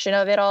abstraction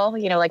of it all,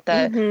 like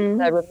the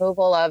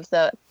removal of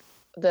the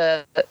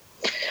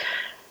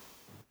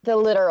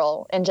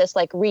literal and just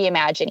like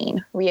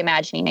reimagining.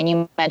 And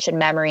you mentioned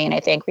memory, and I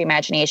think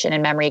reimagination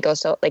and memory go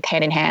so like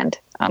hand in hand.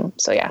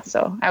 So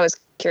I was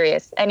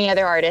curious. Any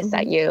other artists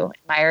that you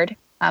admired?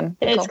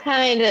 It's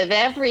kind of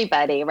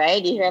everybody,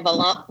 right? You have a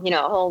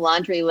whole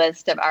laundry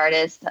list of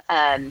artists,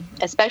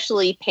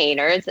 especially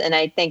painters. And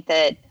I think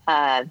that,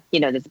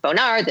 there's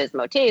Bonnard, there's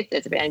Matisse,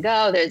 there's Van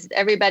Gogh, there's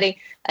everybody.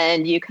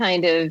 And you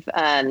kind of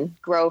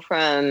grow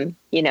from,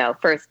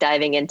 first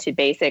diving into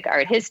basic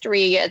art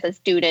history as a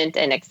student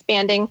and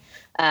expanding.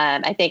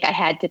 I think I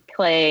had to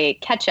play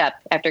catch up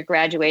after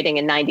graduating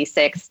in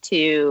 96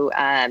 to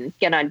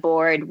get on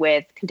board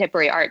with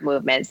contemporary art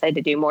movements. I had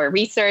to do more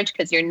research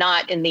because you're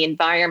not in the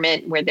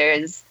environment where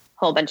there's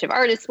a whole bunch of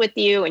artists with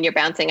you and you're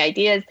bouncing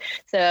ideas.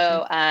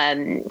 So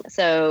I've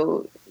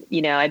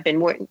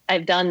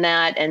done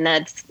that, and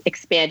that's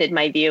expanded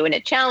my view, and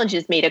it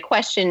challenges me to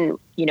question,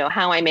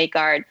 how I make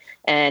art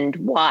and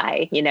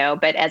why,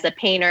 but as a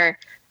painter,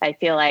 I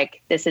feel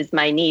like this is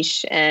my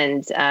niche,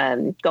 and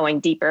going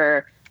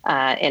deeper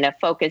in a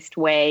focused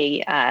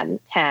way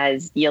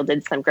has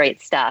yielded some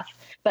great stuff.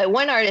 But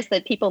one artist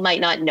that people might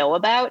not know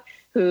about,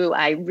 who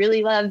I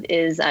really love,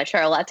 is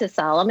Charlotte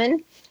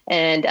Salomon.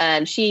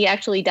 And she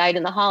actually died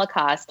in the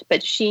Holocaust,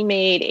 but she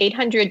made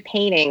 800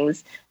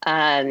 paintings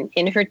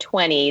in her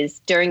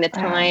 20s during the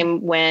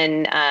time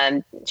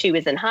when she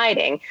was in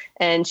hiding.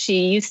 And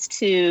she used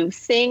to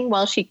sing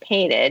while she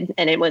painted,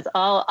 and it was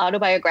all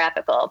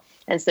autobiographical.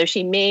 And so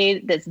she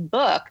made this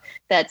book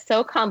that's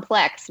so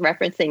complex,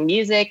 referencing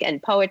music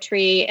and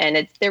poetry,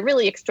 and they're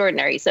really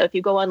extraordinary. So if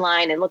you go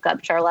online and look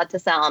up Charlotte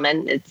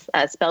Salomon, it's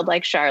spelled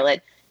like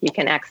Charlotte, you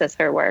can access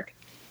her work.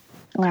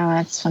 Wow,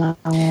 that's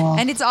phenomenal.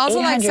 And it's also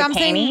like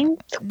something paintings?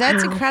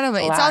 that's incredible.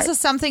 It's also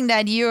something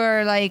that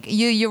you're like,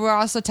 you were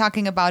also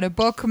talking about a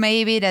book,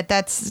 maybe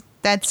that's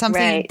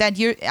something that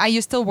are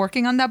you still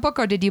working on that book,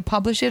 or did you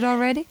publish it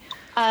already?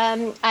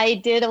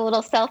 I did a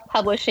little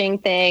self-publishing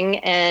thing,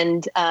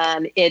 and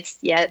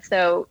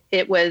so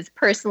it was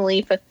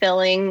personally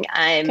fulfilling.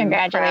 I'm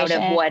proud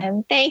of what.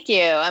 Thank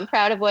you. I'm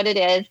proud of what it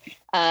is.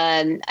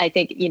 I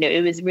think,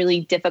 it was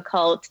really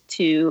difficult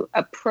to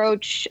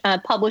approach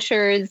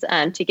publishers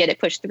to get it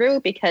pushed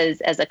through,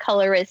 because as a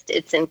colorist,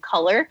 it's in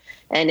color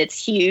and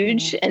it's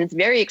huge and it's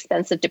very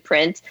expensive to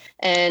print.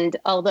 And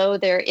although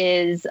there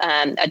is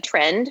a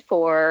trend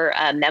for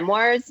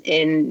memoirs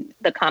in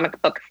the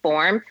comic book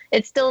form,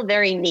 it's still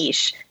very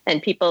niche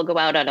and people go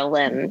out on a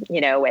limb,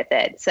 with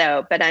it.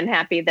 So, but I'm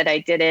happy that I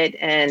did it.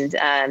 And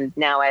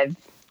now I've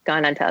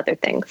gone on to other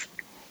things.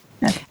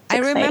 I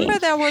remember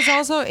there was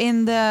also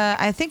in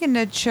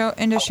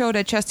the show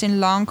that Justin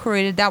Long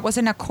created, that was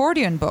an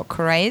accordion book,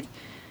 right?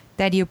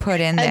 That you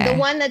put in there. The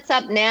one that's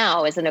up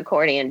now is an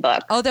accordion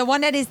book. Oh, the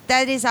one that is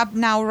up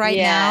now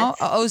now.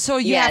 Oh, so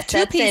you have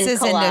two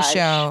pieces in the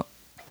show.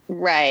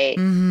 Right,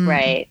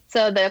 right.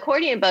 So the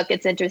accordion book,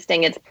 it's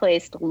interesting. It's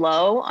placed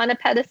low on a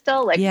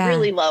pedestal,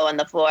 really low on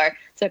the floor.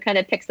 So it kind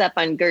of picks up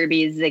on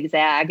Gerby's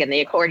zigzag and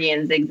the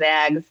accordion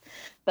zigzags.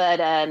 But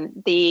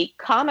the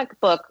comic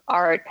book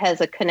art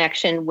has a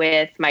connection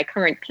with my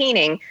current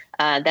painting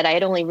that I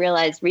had only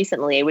realized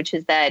recently, which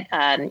is that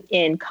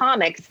in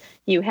comics,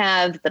 you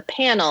have the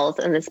panels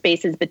and the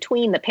spaces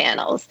between the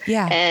panels.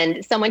 Yeah.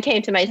 And someone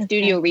came to my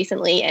studio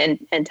recently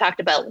and talked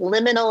about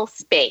liminal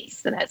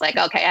space. And I was like,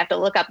 okay, I have to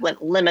look up what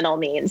liminal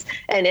means.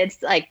 And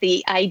it's like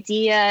the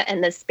idea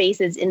and the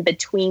spaces in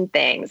between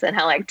things and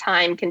how like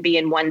time can be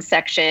in one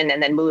section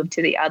and then move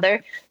to the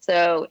other.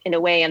 So in a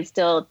way, I'm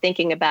still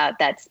thinking about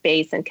that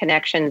space and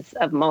connections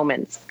of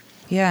moments.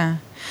 Yeah.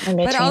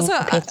 But also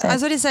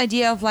this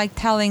idea of like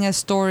telling a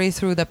story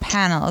through the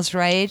panels,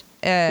 right?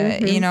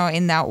 You know,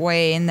 in that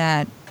way, in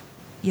that,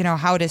 you know,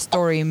 how the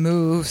story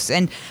moves.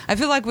 And I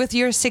feel like with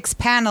your 6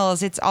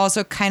 panels, it's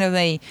also kind of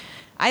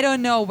I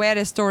don't know where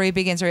the story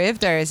begins or if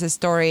there is a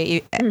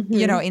story,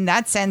 you know, in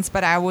that sense,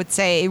 but I would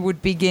say it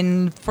would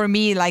begin for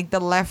me, like the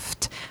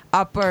left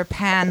upper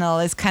panel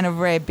is kind of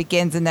where it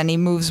begins and then it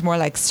moves more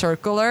like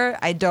circular.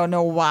 I don't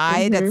know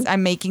why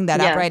I'm making that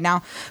up right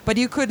now, but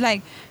you could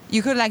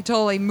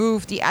totally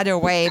move the other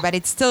way, but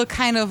it's still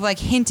kind of like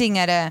hinting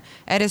at a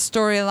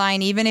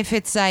storyline, even if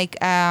it's like,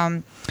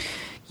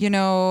 you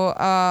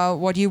know,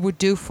 what you would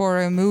do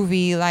for a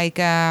movie, like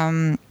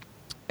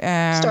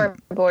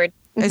storyboard.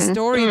 A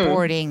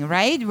storyboarding,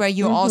 right? Where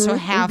you also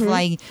have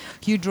like,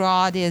 you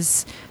draw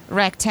these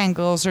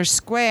rectangles or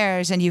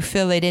squares and you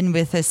fill it in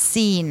with a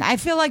scene. I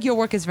feel like your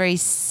work is very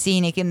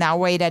scenic in that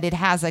way, that it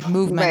has like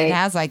movement, it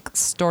has like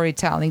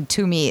storytelling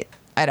to me.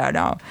 I don't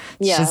know.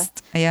 It's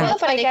Well,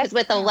 funny because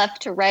with the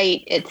left to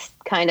right, it's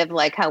kind of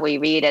like how we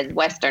read as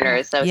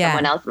Westerners. So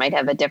someone else might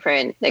have a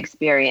different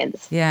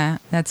experience. Yeah,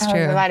 that's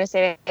true. I was about to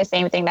say the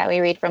same thing, that we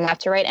read from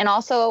left to right. And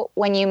also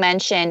when you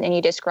mentioned and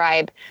you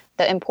describe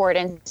the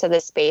importance of the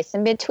space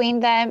in between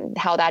them,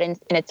 how that in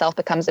itself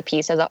becomes a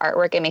piece of the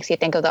artwork, it makes you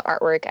think of the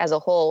artwork as a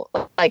whole.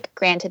 Like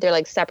granted, they're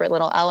like separate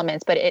little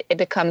elements, but it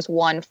becomes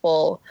one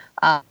full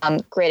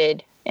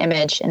gridded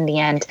image in the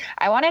end.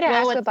 I wanted to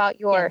ask about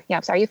your,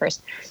 sorry, you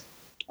first.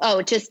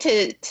 Oh, just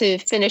to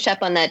finish up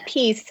on that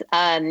piece,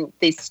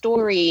 the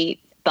story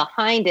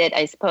behind it,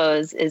 I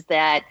suppose, is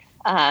that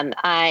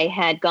I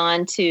had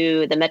gone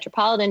to the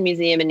Metropolitan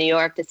Museum in New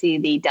York to see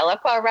the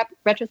Delacroix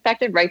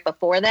retrospective right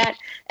before that.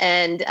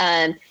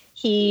 And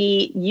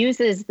he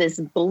uses this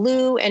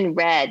blue and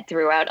red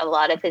throughout a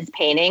lot of his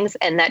paintings,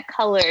 and that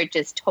color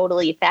just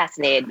totally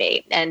fascinated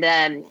me.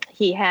 And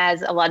he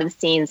has a lot of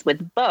scenes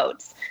with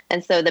boats.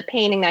 And so the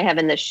painting I have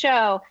in the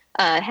show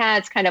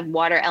has kind of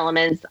water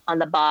elements on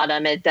the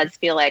bottom. It does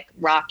feel like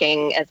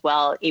rocking as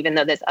well, even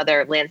though there's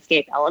other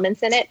landscape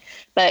elements in it.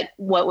 But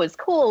what was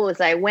cool was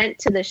I went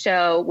to the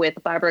show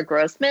with Barbara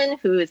Grossman,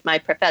 who is my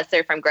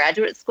professor from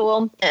graduate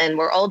school, and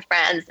we're old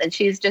friends, and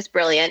she's just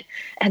brilliant.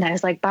 And I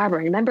was like,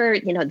 Barbara, remember,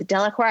 you know, the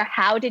Delacroix,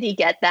 how did he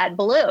get that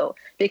blue?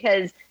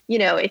 Because you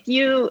know, if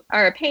you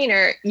are a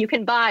painter, you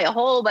can buy a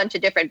whole bunch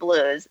of different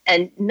blues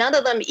and none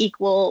of them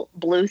equal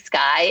blue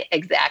sky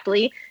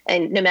exactly.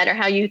 And no matter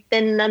how you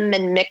thin them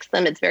and mix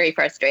them, it's very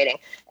frustrating.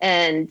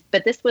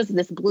 But this was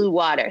this blue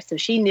water. So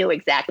she knew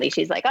exactly.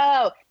 She's like,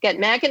 oh, get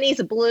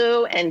manganese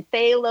blue and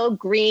phthalo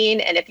green.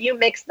 And if you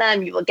mix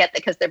them, you will get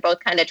because they're both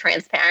kind of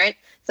transparent.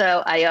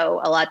 So I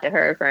owe a lot to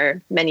her for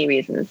many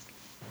reasons.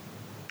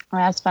 Oh,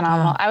 that's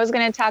phenomenal. I was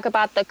going to talk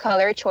about the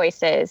color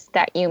choices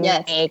that you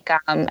make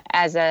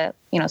as a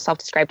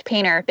self-described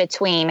painter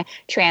between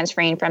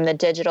transferring from the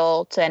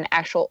digital to an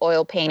actual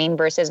oil painting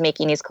versus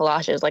making these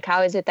collages. Like,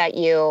 how is it that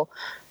you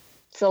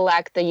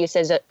select the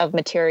uses of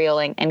material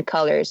and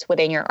colors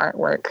within your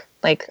artwork?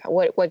 Like,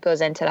 what goes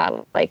into that?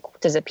 Like,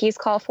 does a piece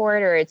call for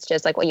it, or it's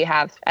just like what you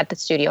have at the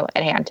studio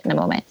at hand in the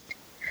moment?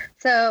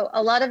 So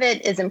a lot of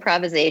it is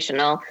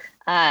improvisational.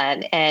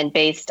 And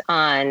based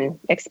on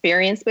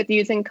experience with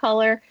using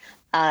color.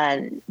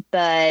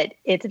 But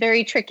it's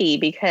very tricky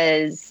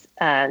because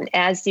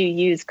as you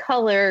use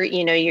color,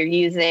 you know, you're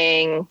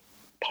using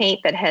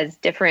paint that has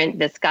different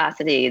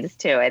viscosities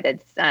to it.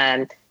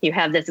 It's you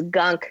have this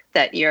gunk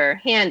that you're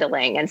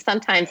handling, and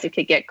sometimes it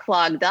could get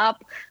clogged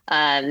up,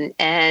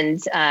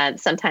 and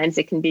sometimes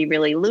it can be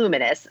really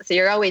luminous. So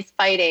you're always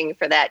fighting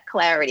for that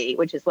clarity,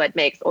 which is what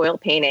makes oil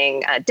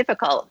painting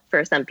difficult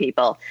for some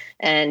people.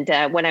 And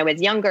when I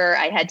was younger,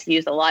 I had to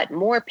use a lot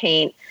more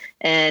paint.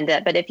 And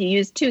but if you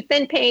use too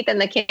thin paint, then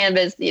the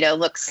canvas, you know,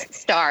 looks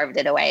starved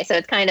in a way. So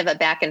it's kind of a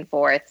back and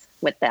forth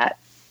with that.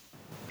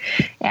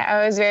 Yeah,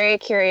 I was very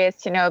curious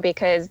to know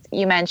because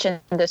you mentioned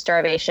the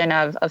starvation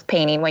of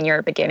painting when you're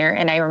a beginner.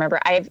 And I remember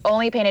I've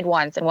only painted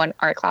once in one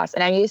art class,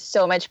 and I used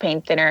so much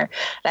paint thinner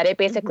that it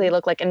basically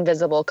looked like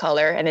invisible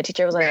color. And the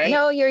teacher was like,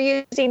 no, you're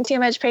using too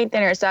much paint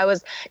thinner. So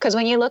because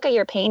when you look at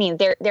your painting,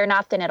 they're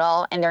not thin at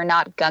all, and they're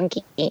not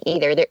gunky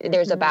either.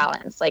 There's a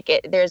balance. Like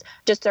there's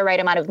just the right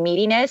amount of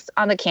meatiness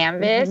on the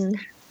canvas.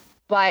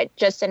 But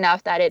just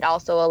enough that it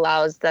also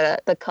allows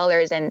the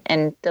colors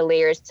and the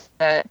layers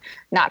to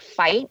not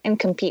fight and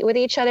compete with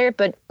each other,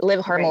 but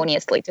live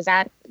harmoniously. Does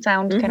that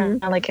sound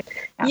kind of like it?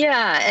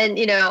 Yeah. And,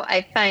 you know,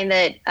 I find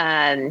that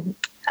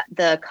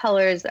the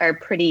colors are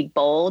pretty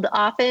bold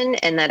often,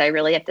 and that I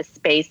really have to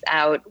space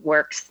out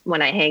works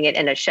when I hang it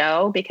in a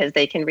show because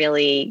they can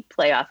really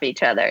play off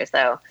each other.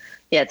 So,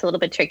 yeah, it's a little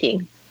bit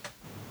tricky.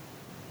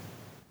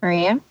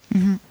 Maria?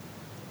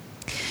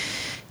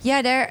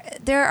 Yeah,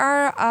 there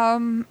are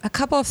a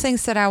couple of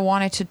things that I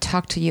wanted to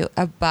talk to you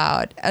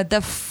about.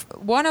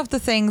 One of the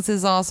things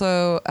is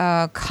also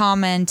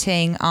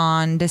commenting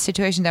on the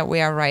situation that we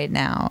are right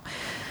now,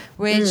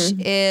 which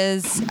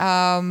is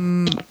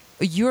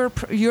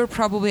you're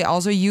probably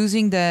also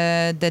using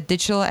the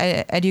digital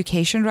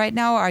education right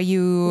now. Are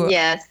you?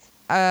 Yes.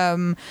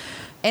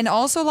 And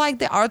also like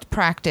the art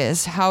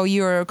practice, how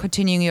you're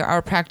continuing your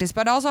art practice,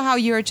 but also how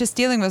you're just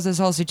dealing with this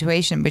whole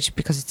situation, which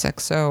because it's like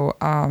so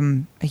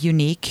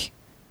unique.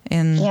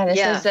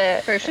 This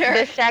is for sure.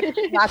 The second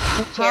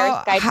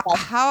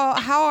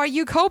how are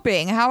you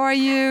coping? How are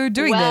you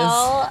doing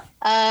this?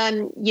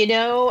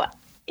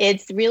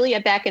 It's really a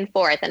back and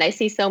forth. And I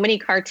see so many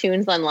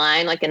cartoons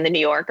online, like in the New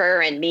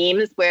Yorker and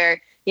memes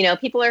where,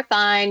 people are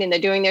fine and they're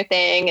doing their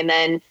thing. And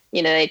then,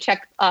 they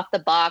check off the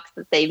box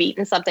that they've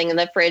eaten something in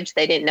the fridge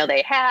they didn't know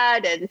they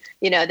had. And,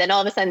 then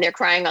all of a sudden they're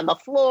crying on the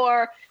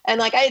floor. And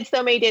like, I had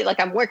so many days, like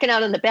I'm working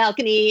out on the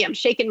balcony, I'm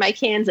shaking my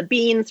cans of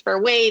beans for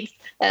weights.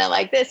 And I'm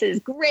like, this is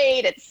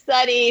great. It's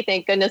sunny.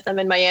 Thank goodness I'm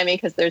in Miami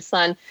because there's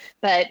sun.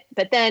 But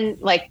then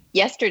like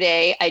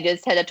yesterday, I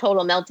just had a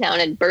total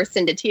meltdown and burst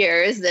into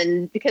tears.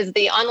 And because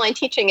the online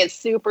teaching is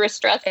super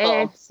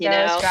stressful,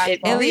 stressful.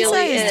 Elisa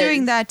really is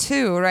doing that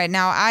too right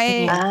now.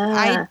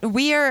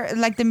 We are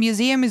like the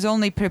museum is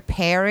only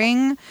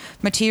preparing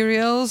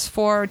materials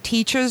for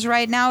teachers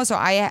right now. So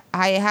I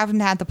haven't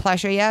had the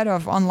pleasure yet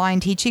of online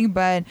teaching,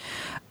 but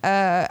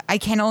I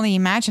can only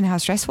imagine how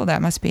stressful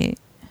that must be.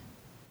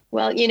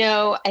 Well,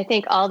 I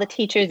think all the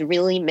teachers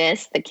really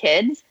miss the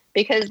kids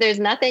because there's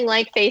nothing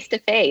like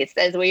face-to-face,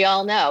 as we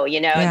all know.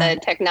 The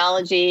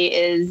technology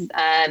is,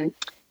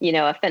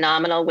 a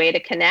phenomenal way to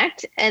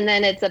connect. And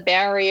then it's a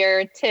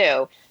barrier,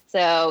 too.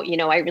 So,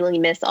 I really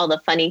miss all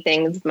the funny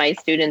things my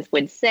students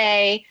would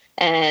say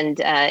and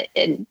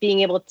being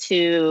able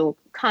to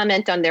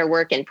comment on their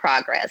work in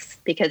progress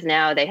because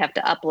now they have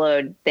to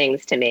upload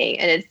things to me.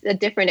 And it's a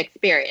different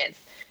experience.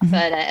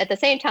 But at the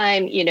same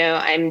time,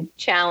 I'm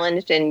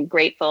challenged and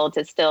grateful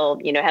to still,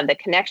 have the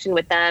connection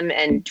with them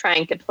and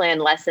trying to plan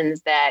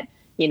lessons that,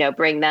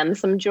 bring them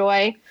some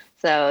joy.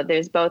 So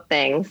there's both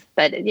things.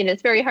 But,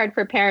 it's very hard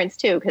for parents,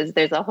 too, because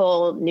there's a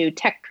whole new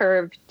tech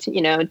curve,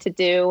 to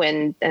do.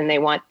 And they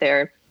want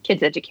their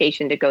kids'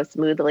 education to go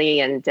smoothly.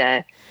 And,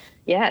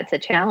 it's a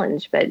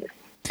challenge. But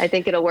I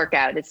think it'll work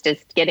out. It's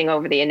just getting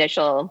over the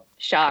initial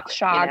shock.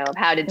 Of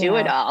how to do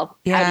it all.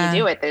 Yeah. How do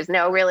you do it? There's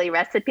no really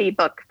recipe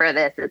book for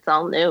this. It's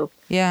all new.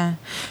 Yeah.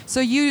 So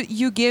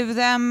you give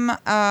them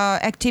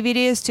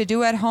activities to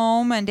do at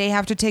home and they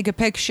have to take a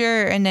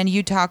picture and then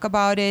you talk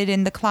about it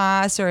in the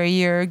class or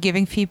you're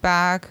giving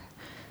feedback.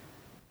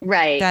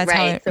 Right.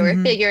 So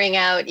we're figuring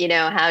out,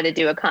 how to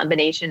do a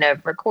combination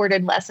of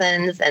recorded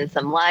lessons and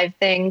some live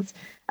things.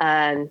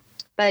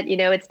 But,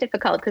 it's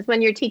difficult because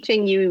when you're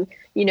teaching, you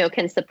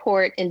can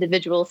support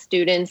individual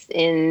students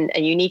in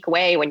a unique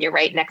way when you're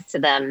right next to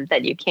them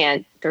that you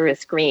can't through a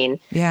screen.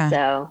 Yeah.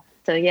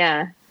 So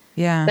yeah.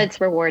 Yeah. But it's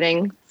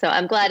rewarding. So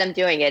I'm glad I'm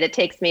doing it. It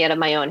takes me out of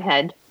my own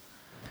head.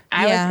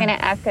 I was going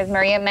to ask, because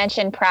Maria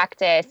mentioned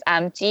practice.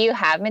 Do you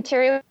have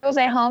materials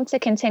at home to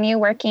continue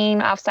working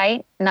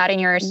offsite, not in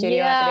your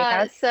studio at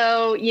the Bakehouse?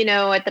 So,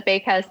 at the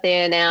Bakehouse,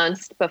 they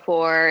announced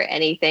before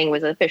anything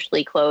was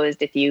officially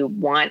closed, if you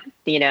want,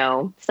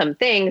 some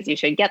things, you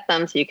should get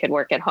them so you could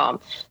work at home.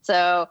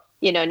 So,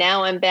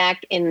 now I'm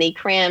back in the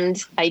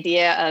crammed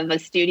idea of a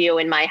studio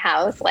in my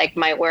house. Like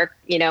my work,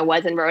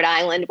 was in Rhode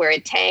Island where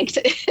it tanked.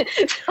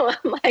 So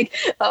I'm like,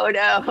 oh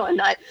no, I'm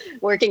not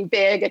working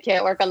big. I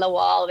can't work on the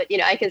wall, but,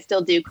 I can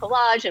still do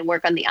collage and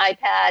work on the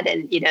iPad.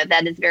 And,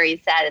 that is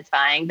very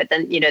satisfying. But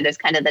then, there's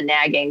kind of the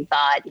nagging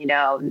thought,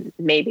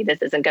 maybe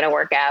this isn't going to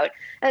work out.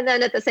 And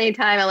then at the same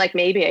time, I'm like,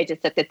 maybe I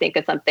just have to think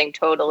of something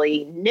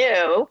totally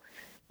new,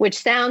 which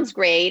sounds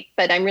great,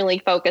 but I'm really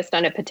focused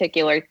on a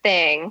particular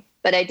thing.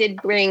 But I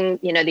did bring,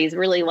 these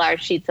really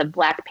large sheets of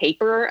black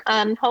paper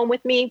home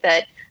with me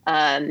that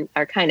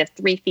are kind of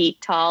 3 feet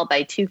tall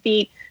by 2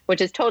 feet,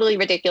 which is totally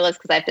ridiculous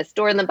because I have to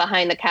store them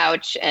behind the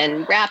couch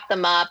and wrap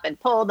them up and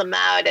pull them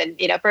out. And,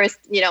 first,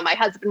 my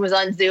husband was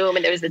on Zoom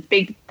and there was this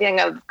big thing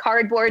of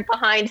cardboard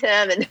behind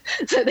him. And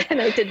so then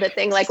I did the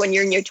thing like when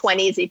you're in your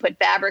 20s, you put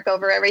fabric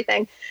over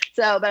everything.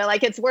 So, but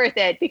like, it's worth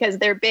it because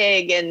they're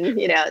big and,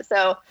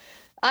 so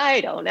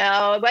I don't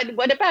know. But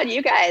what about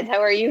you guys?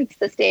 How are you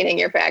sustaining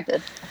your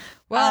practice?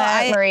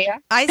 Well, Maria?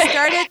 I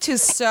started to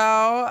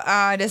sew.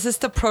 This is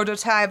the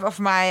prototype of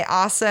my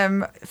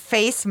awesome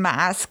face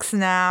masks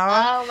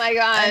now. Oh, my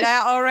gosh. And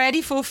I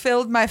already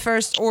fulfilled my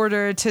first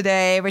order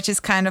today, which is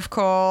kind of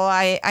cool.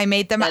 I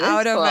made them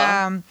out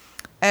of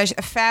a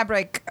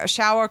fabric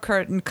shower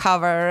curtain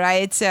cover,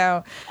 right?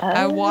 So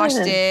I washed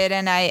it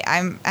and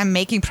I'm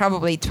making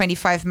probably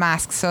 25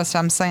 masks or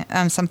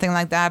something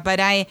like that. But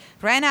I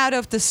ran out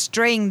of the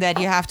string that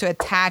you have to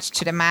attach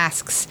to the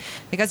masks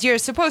because you're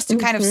supposed to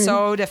kind of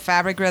sew the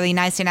fabric really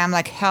nicely. And I'm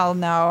like, hell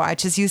no, I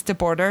just used the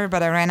border,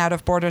 but I ran out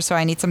of border, so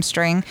I need some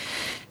string.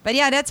 But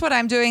yeah, that's what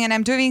I'm doing. And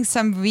I'm doing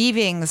some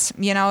weavings,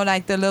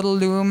 like the little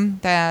loom,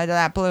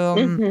 that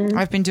loom.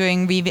 I've been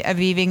doing a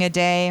weaving a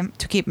day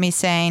to keep me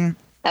sane.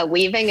 A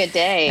weaving a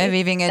day.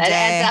 That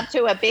adds up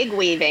to a big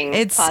weaving,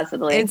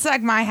 possibly. It's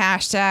like my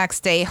hashtag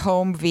stay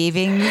home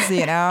weavings,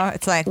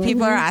 It's like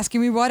people are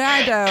asking me, what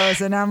are those?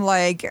 And I'm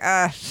like,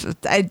 I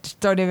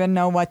don't even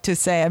know what to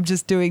say. I'm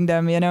just doing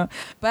them,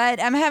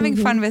 But I'm having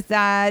fun with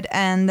that.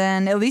 And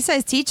then Elisa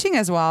is teaching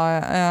as well.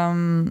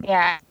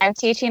 Yeah, I'm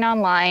teaching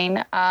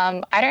online.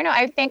 I don't know.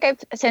 I think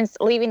since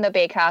leaving the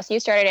bakehouse, you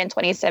started in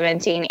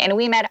 2017, and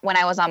we met when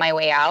I was on my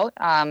way out.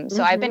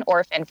 So I've been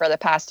orphaned for the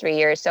past 3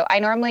 years. So I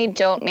normally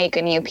don't make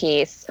a new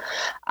piece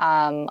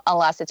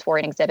unless it's for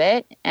an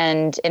exhibit,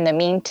 and in the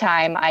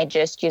meantime I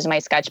just use my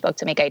sketchbook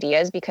to make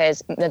ideas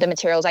because the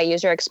materials I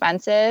use are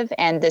expensive,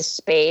 and the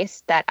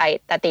space that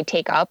they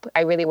take up,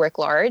 I really work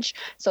large,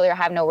 so I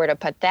have nowhere to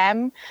put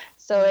them.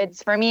 So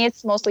it's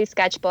mostly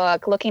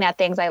sketchbook, looking at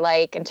things I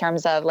like in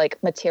terms of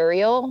like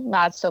material,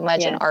 not so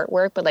much in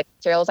artwork, but like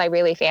materials I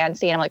really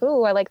fancy. And I'm like,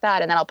 ooh, I like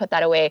that. And then I'll put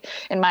that away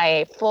in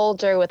my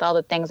folder with all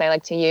the things I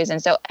like to use.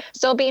 And so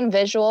still being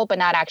visual, but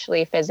not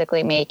actually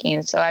physically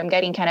making. So I'm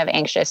getting kind of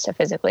anxious to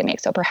physically make.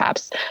 So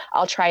perhaps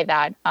I'll try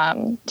that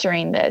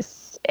during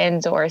this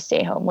indoor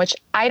stay home, which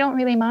I don't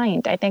really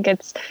mind. I think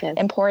it's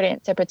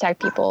important to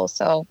protect people.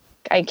 So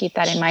I keep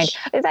that in mind.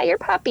 Is that your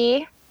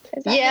puppy?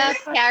 Yes,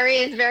 Carrie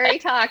is very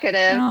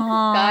talkative.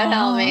 Aww. God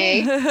help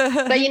me.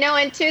 But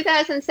in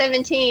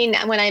 2017,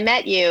 when I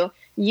met you,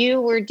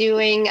 you were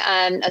doing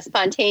a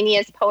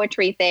spontaneous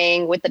poetry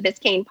thing with the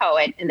Biscayne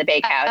poet in the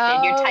bakehouse,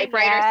 and your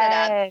typewriter set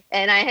up.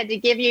 And I had to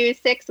give you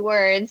 6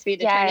 words for you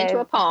to turn into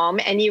a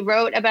poem. And you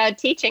wrote about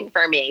teaching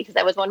for me because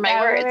that was one of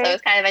my words. So it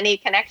was kind of a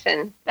neat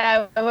connection.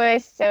 That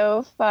was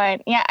so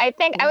fun. Yeah, I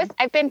think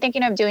I've been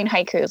thinking of doing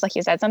haikus, like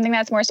you said, something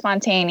that's more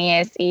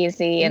spontaneous,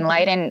 easy, and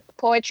light. And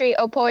poetry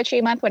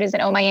month. What is it?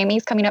 Oh,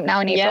 Miami's coming up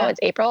now in April. Yeah. It's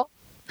April.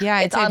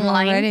 Yeah, it's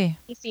online already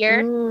this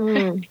year.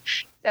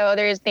 So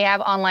they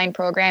have online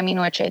programming,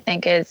 which I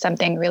think is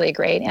something really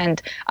great. And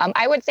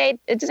I would say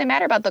it doesn't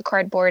matter about the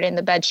cardboard and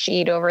the bed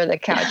sheet over the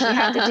couch. You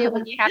have to do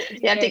what you have to do.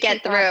 You have to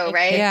get through,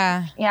 right?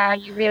 Yeah. Yeah,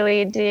 you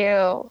really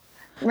do.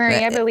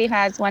 Marie, I believe,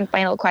 has one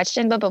final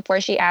question, but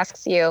before she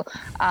asks you,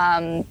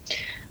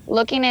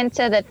 looking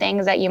into the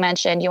things that you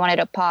mentioned, you wanted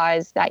to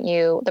pause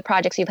the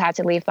projects you've had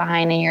to leave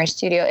behind in your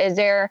studio. Is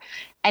there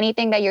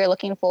anything that you're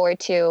looking forward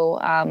to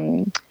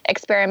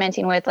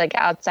experimenting with, like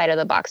outside of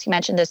the box? You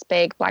mentioned this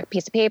big black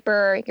piece of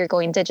paper. You're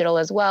going digital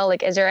as well.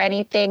 Like, is there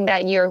anything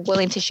that you're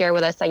willing to share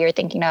with us that you're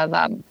thinking of,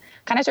 kind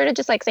of sort of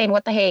just like saying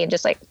what the hey and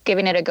just like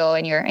giving it a go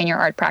in your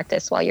art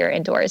practice while you're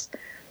indoors?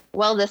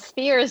 Well, the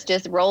spheres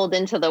just rolled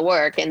into the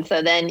work. And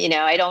so then,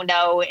 I don't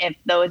know if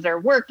those are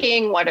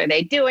working. What are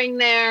they doing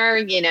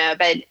there?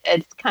 But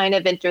it's kind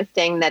of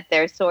interesting that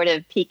they're sort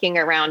of peeking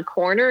around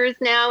corners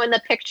now in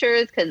the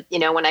pictures. Because,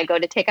 when I go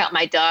to take out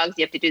my dogs,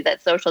 you have to do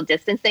that social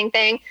distancing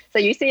thing. So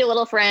you see a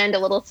little friend, a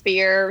little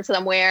sphere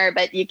somewhere,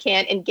 but you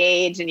can't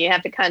engage and you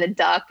have to kind of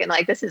duck. And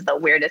like, this is the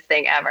weirdest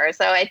thing ever.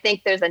 So I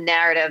think there's a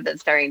narrative that's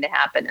starting to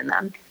happen in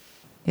them.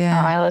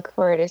 Yeah, I look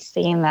forward to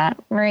seeing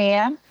that.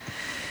 Maria?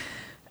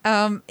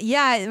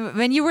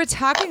 When you were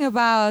talking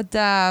about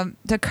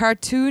the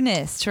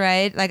cartoonist,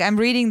 right? Like I'm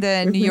reading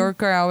the New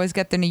Yorker. I always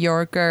get the New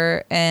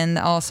Yorker, and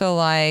also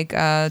like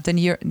the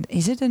New York.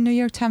 Is it the New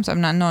York Times?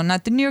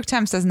 Not the New York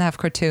Times doesn't have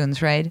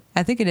cartoons, right?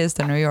 I think it is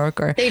the New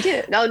Yorker. They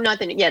do. No, not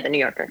the New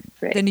Yorker.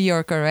 Right. The New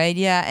Yorker, right?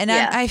 Yeah, and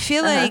I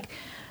feel like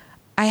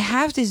I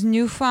have this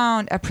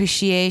newfound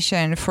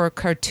appreciation for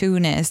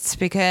cartoonists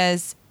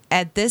because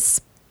at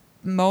this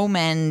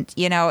moment,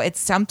 it's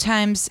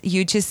sometimes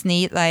you just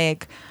need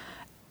like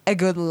a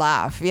good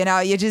laugh,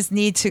 you just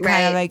need to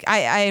kind of like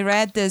I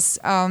read this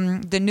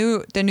the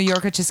New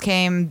Yorker just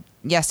came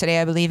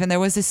yesterday, I believe, and there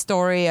was this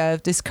story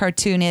of this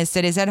cartoonist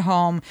that is at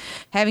home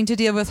having to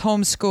deal with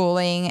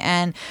homeschooling,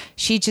 and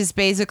she just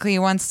basically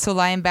wants to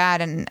lie in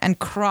bed and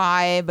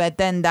cry, but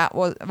then that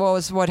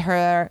was what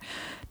her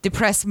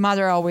depressed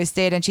mother always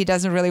did, and she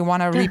doesn't really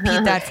want to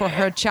repeat that for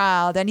her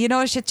child. And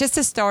it's just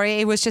a story.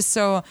 It was just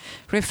so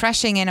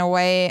refreshing in a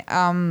way.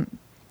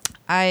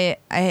 I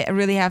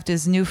really have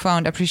this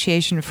newfound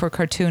appreciation for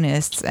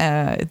cartoonists.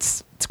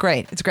 It's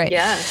great. It's great.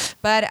 Yeah.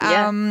 But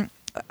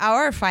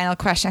our final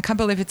question. I can't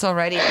believe it's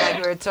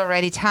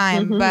already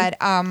time. But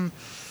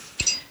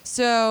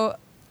so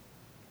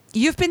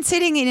you've been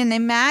sitting in an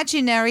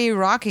imaginary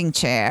rocking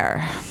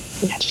chair.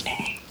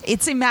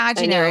 It's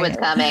imaginary. I knew it was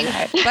coming.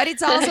 But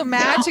it's also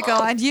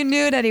magical, and you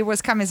knew that it was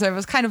coming, so it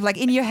was kind of like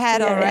in your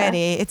head already.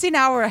 Yeah. It's in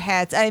our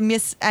heads. I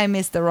miss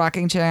the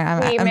rocking chair.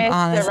 I'm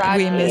honest.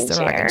 We miss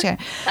the rocking chair.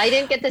 I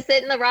didn't get to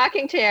sit in the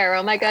rocking chair.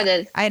 Oh my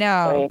goodness. I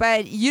know,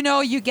 but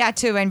you get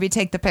to when we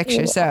take the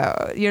picture.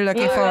 So you're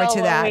looking forward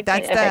to that.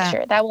 That's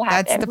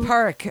the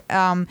perk.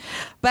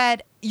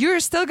 But you're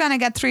still gonna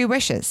get 3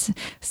 wishes.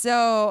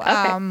 So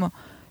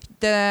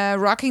the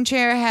rocking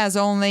chair has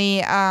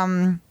only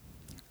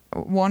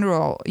one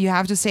rule. You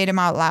have to say them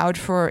out loud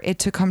for it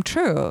to come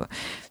true.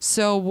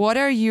 So what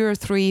are your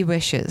 3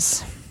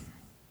 wishes?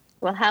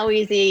 Well, how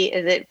easy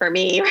is it for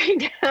me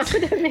right now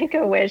to make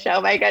a wish?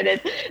 Oh my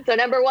goodness. So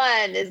number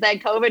one is that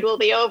COVID will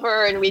be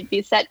over and we'd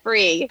be set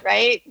free,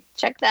 right?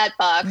 Check that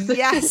box.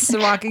 Yes,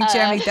 rocking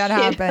chair, make that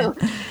happen.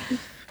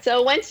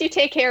 So once you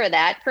take care of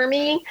that for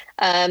me,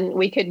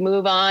 we could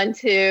move on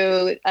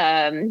to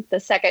the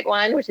second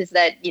one, which is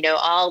that,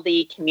 all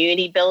the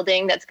community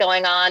building that's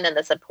going on and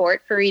the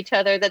support for each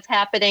other that's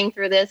happening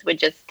through this would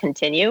just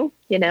continue,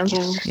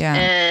 Yeah.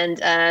 And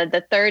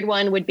the third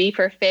one would be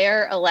for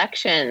fair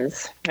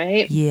elections,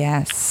 right?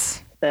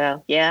 Yes.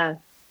 So, yeah.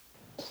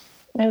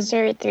 Those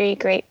are 3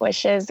 great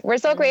wishes. We're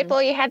so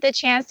grateful you had the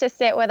chance to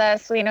sit with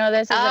us. We know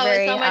this is a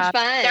very so much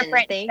fun.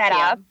 different Thank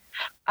setup. you.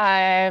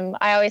 I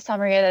always tell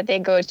Maria that they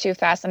go too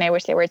fast, and I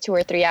wish they were 2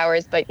 or 3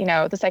 hours. But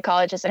the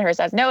psychologist in her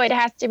says no, it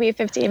has to be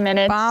 15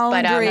 minutes.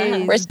 Boundaries,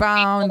 but we're so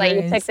grateful that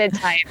you boundaries. took the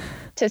time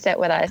to sit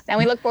with us, and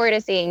we look forward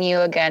to seeing you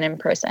again in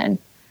person.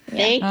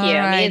 Thank you.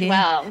 Alrighty. Me as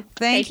well.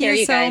 Thank Take care,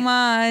 you so guys.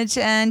 much,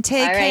 and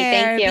take All right,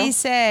 care. thank you. Be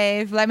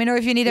safe. Let me know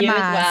if you need a You as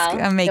mask.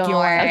 well. I'll make you Sure.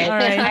 one. All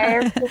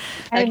right.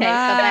 Okay, bye-bye.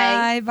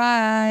 Bye.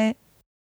 Bye.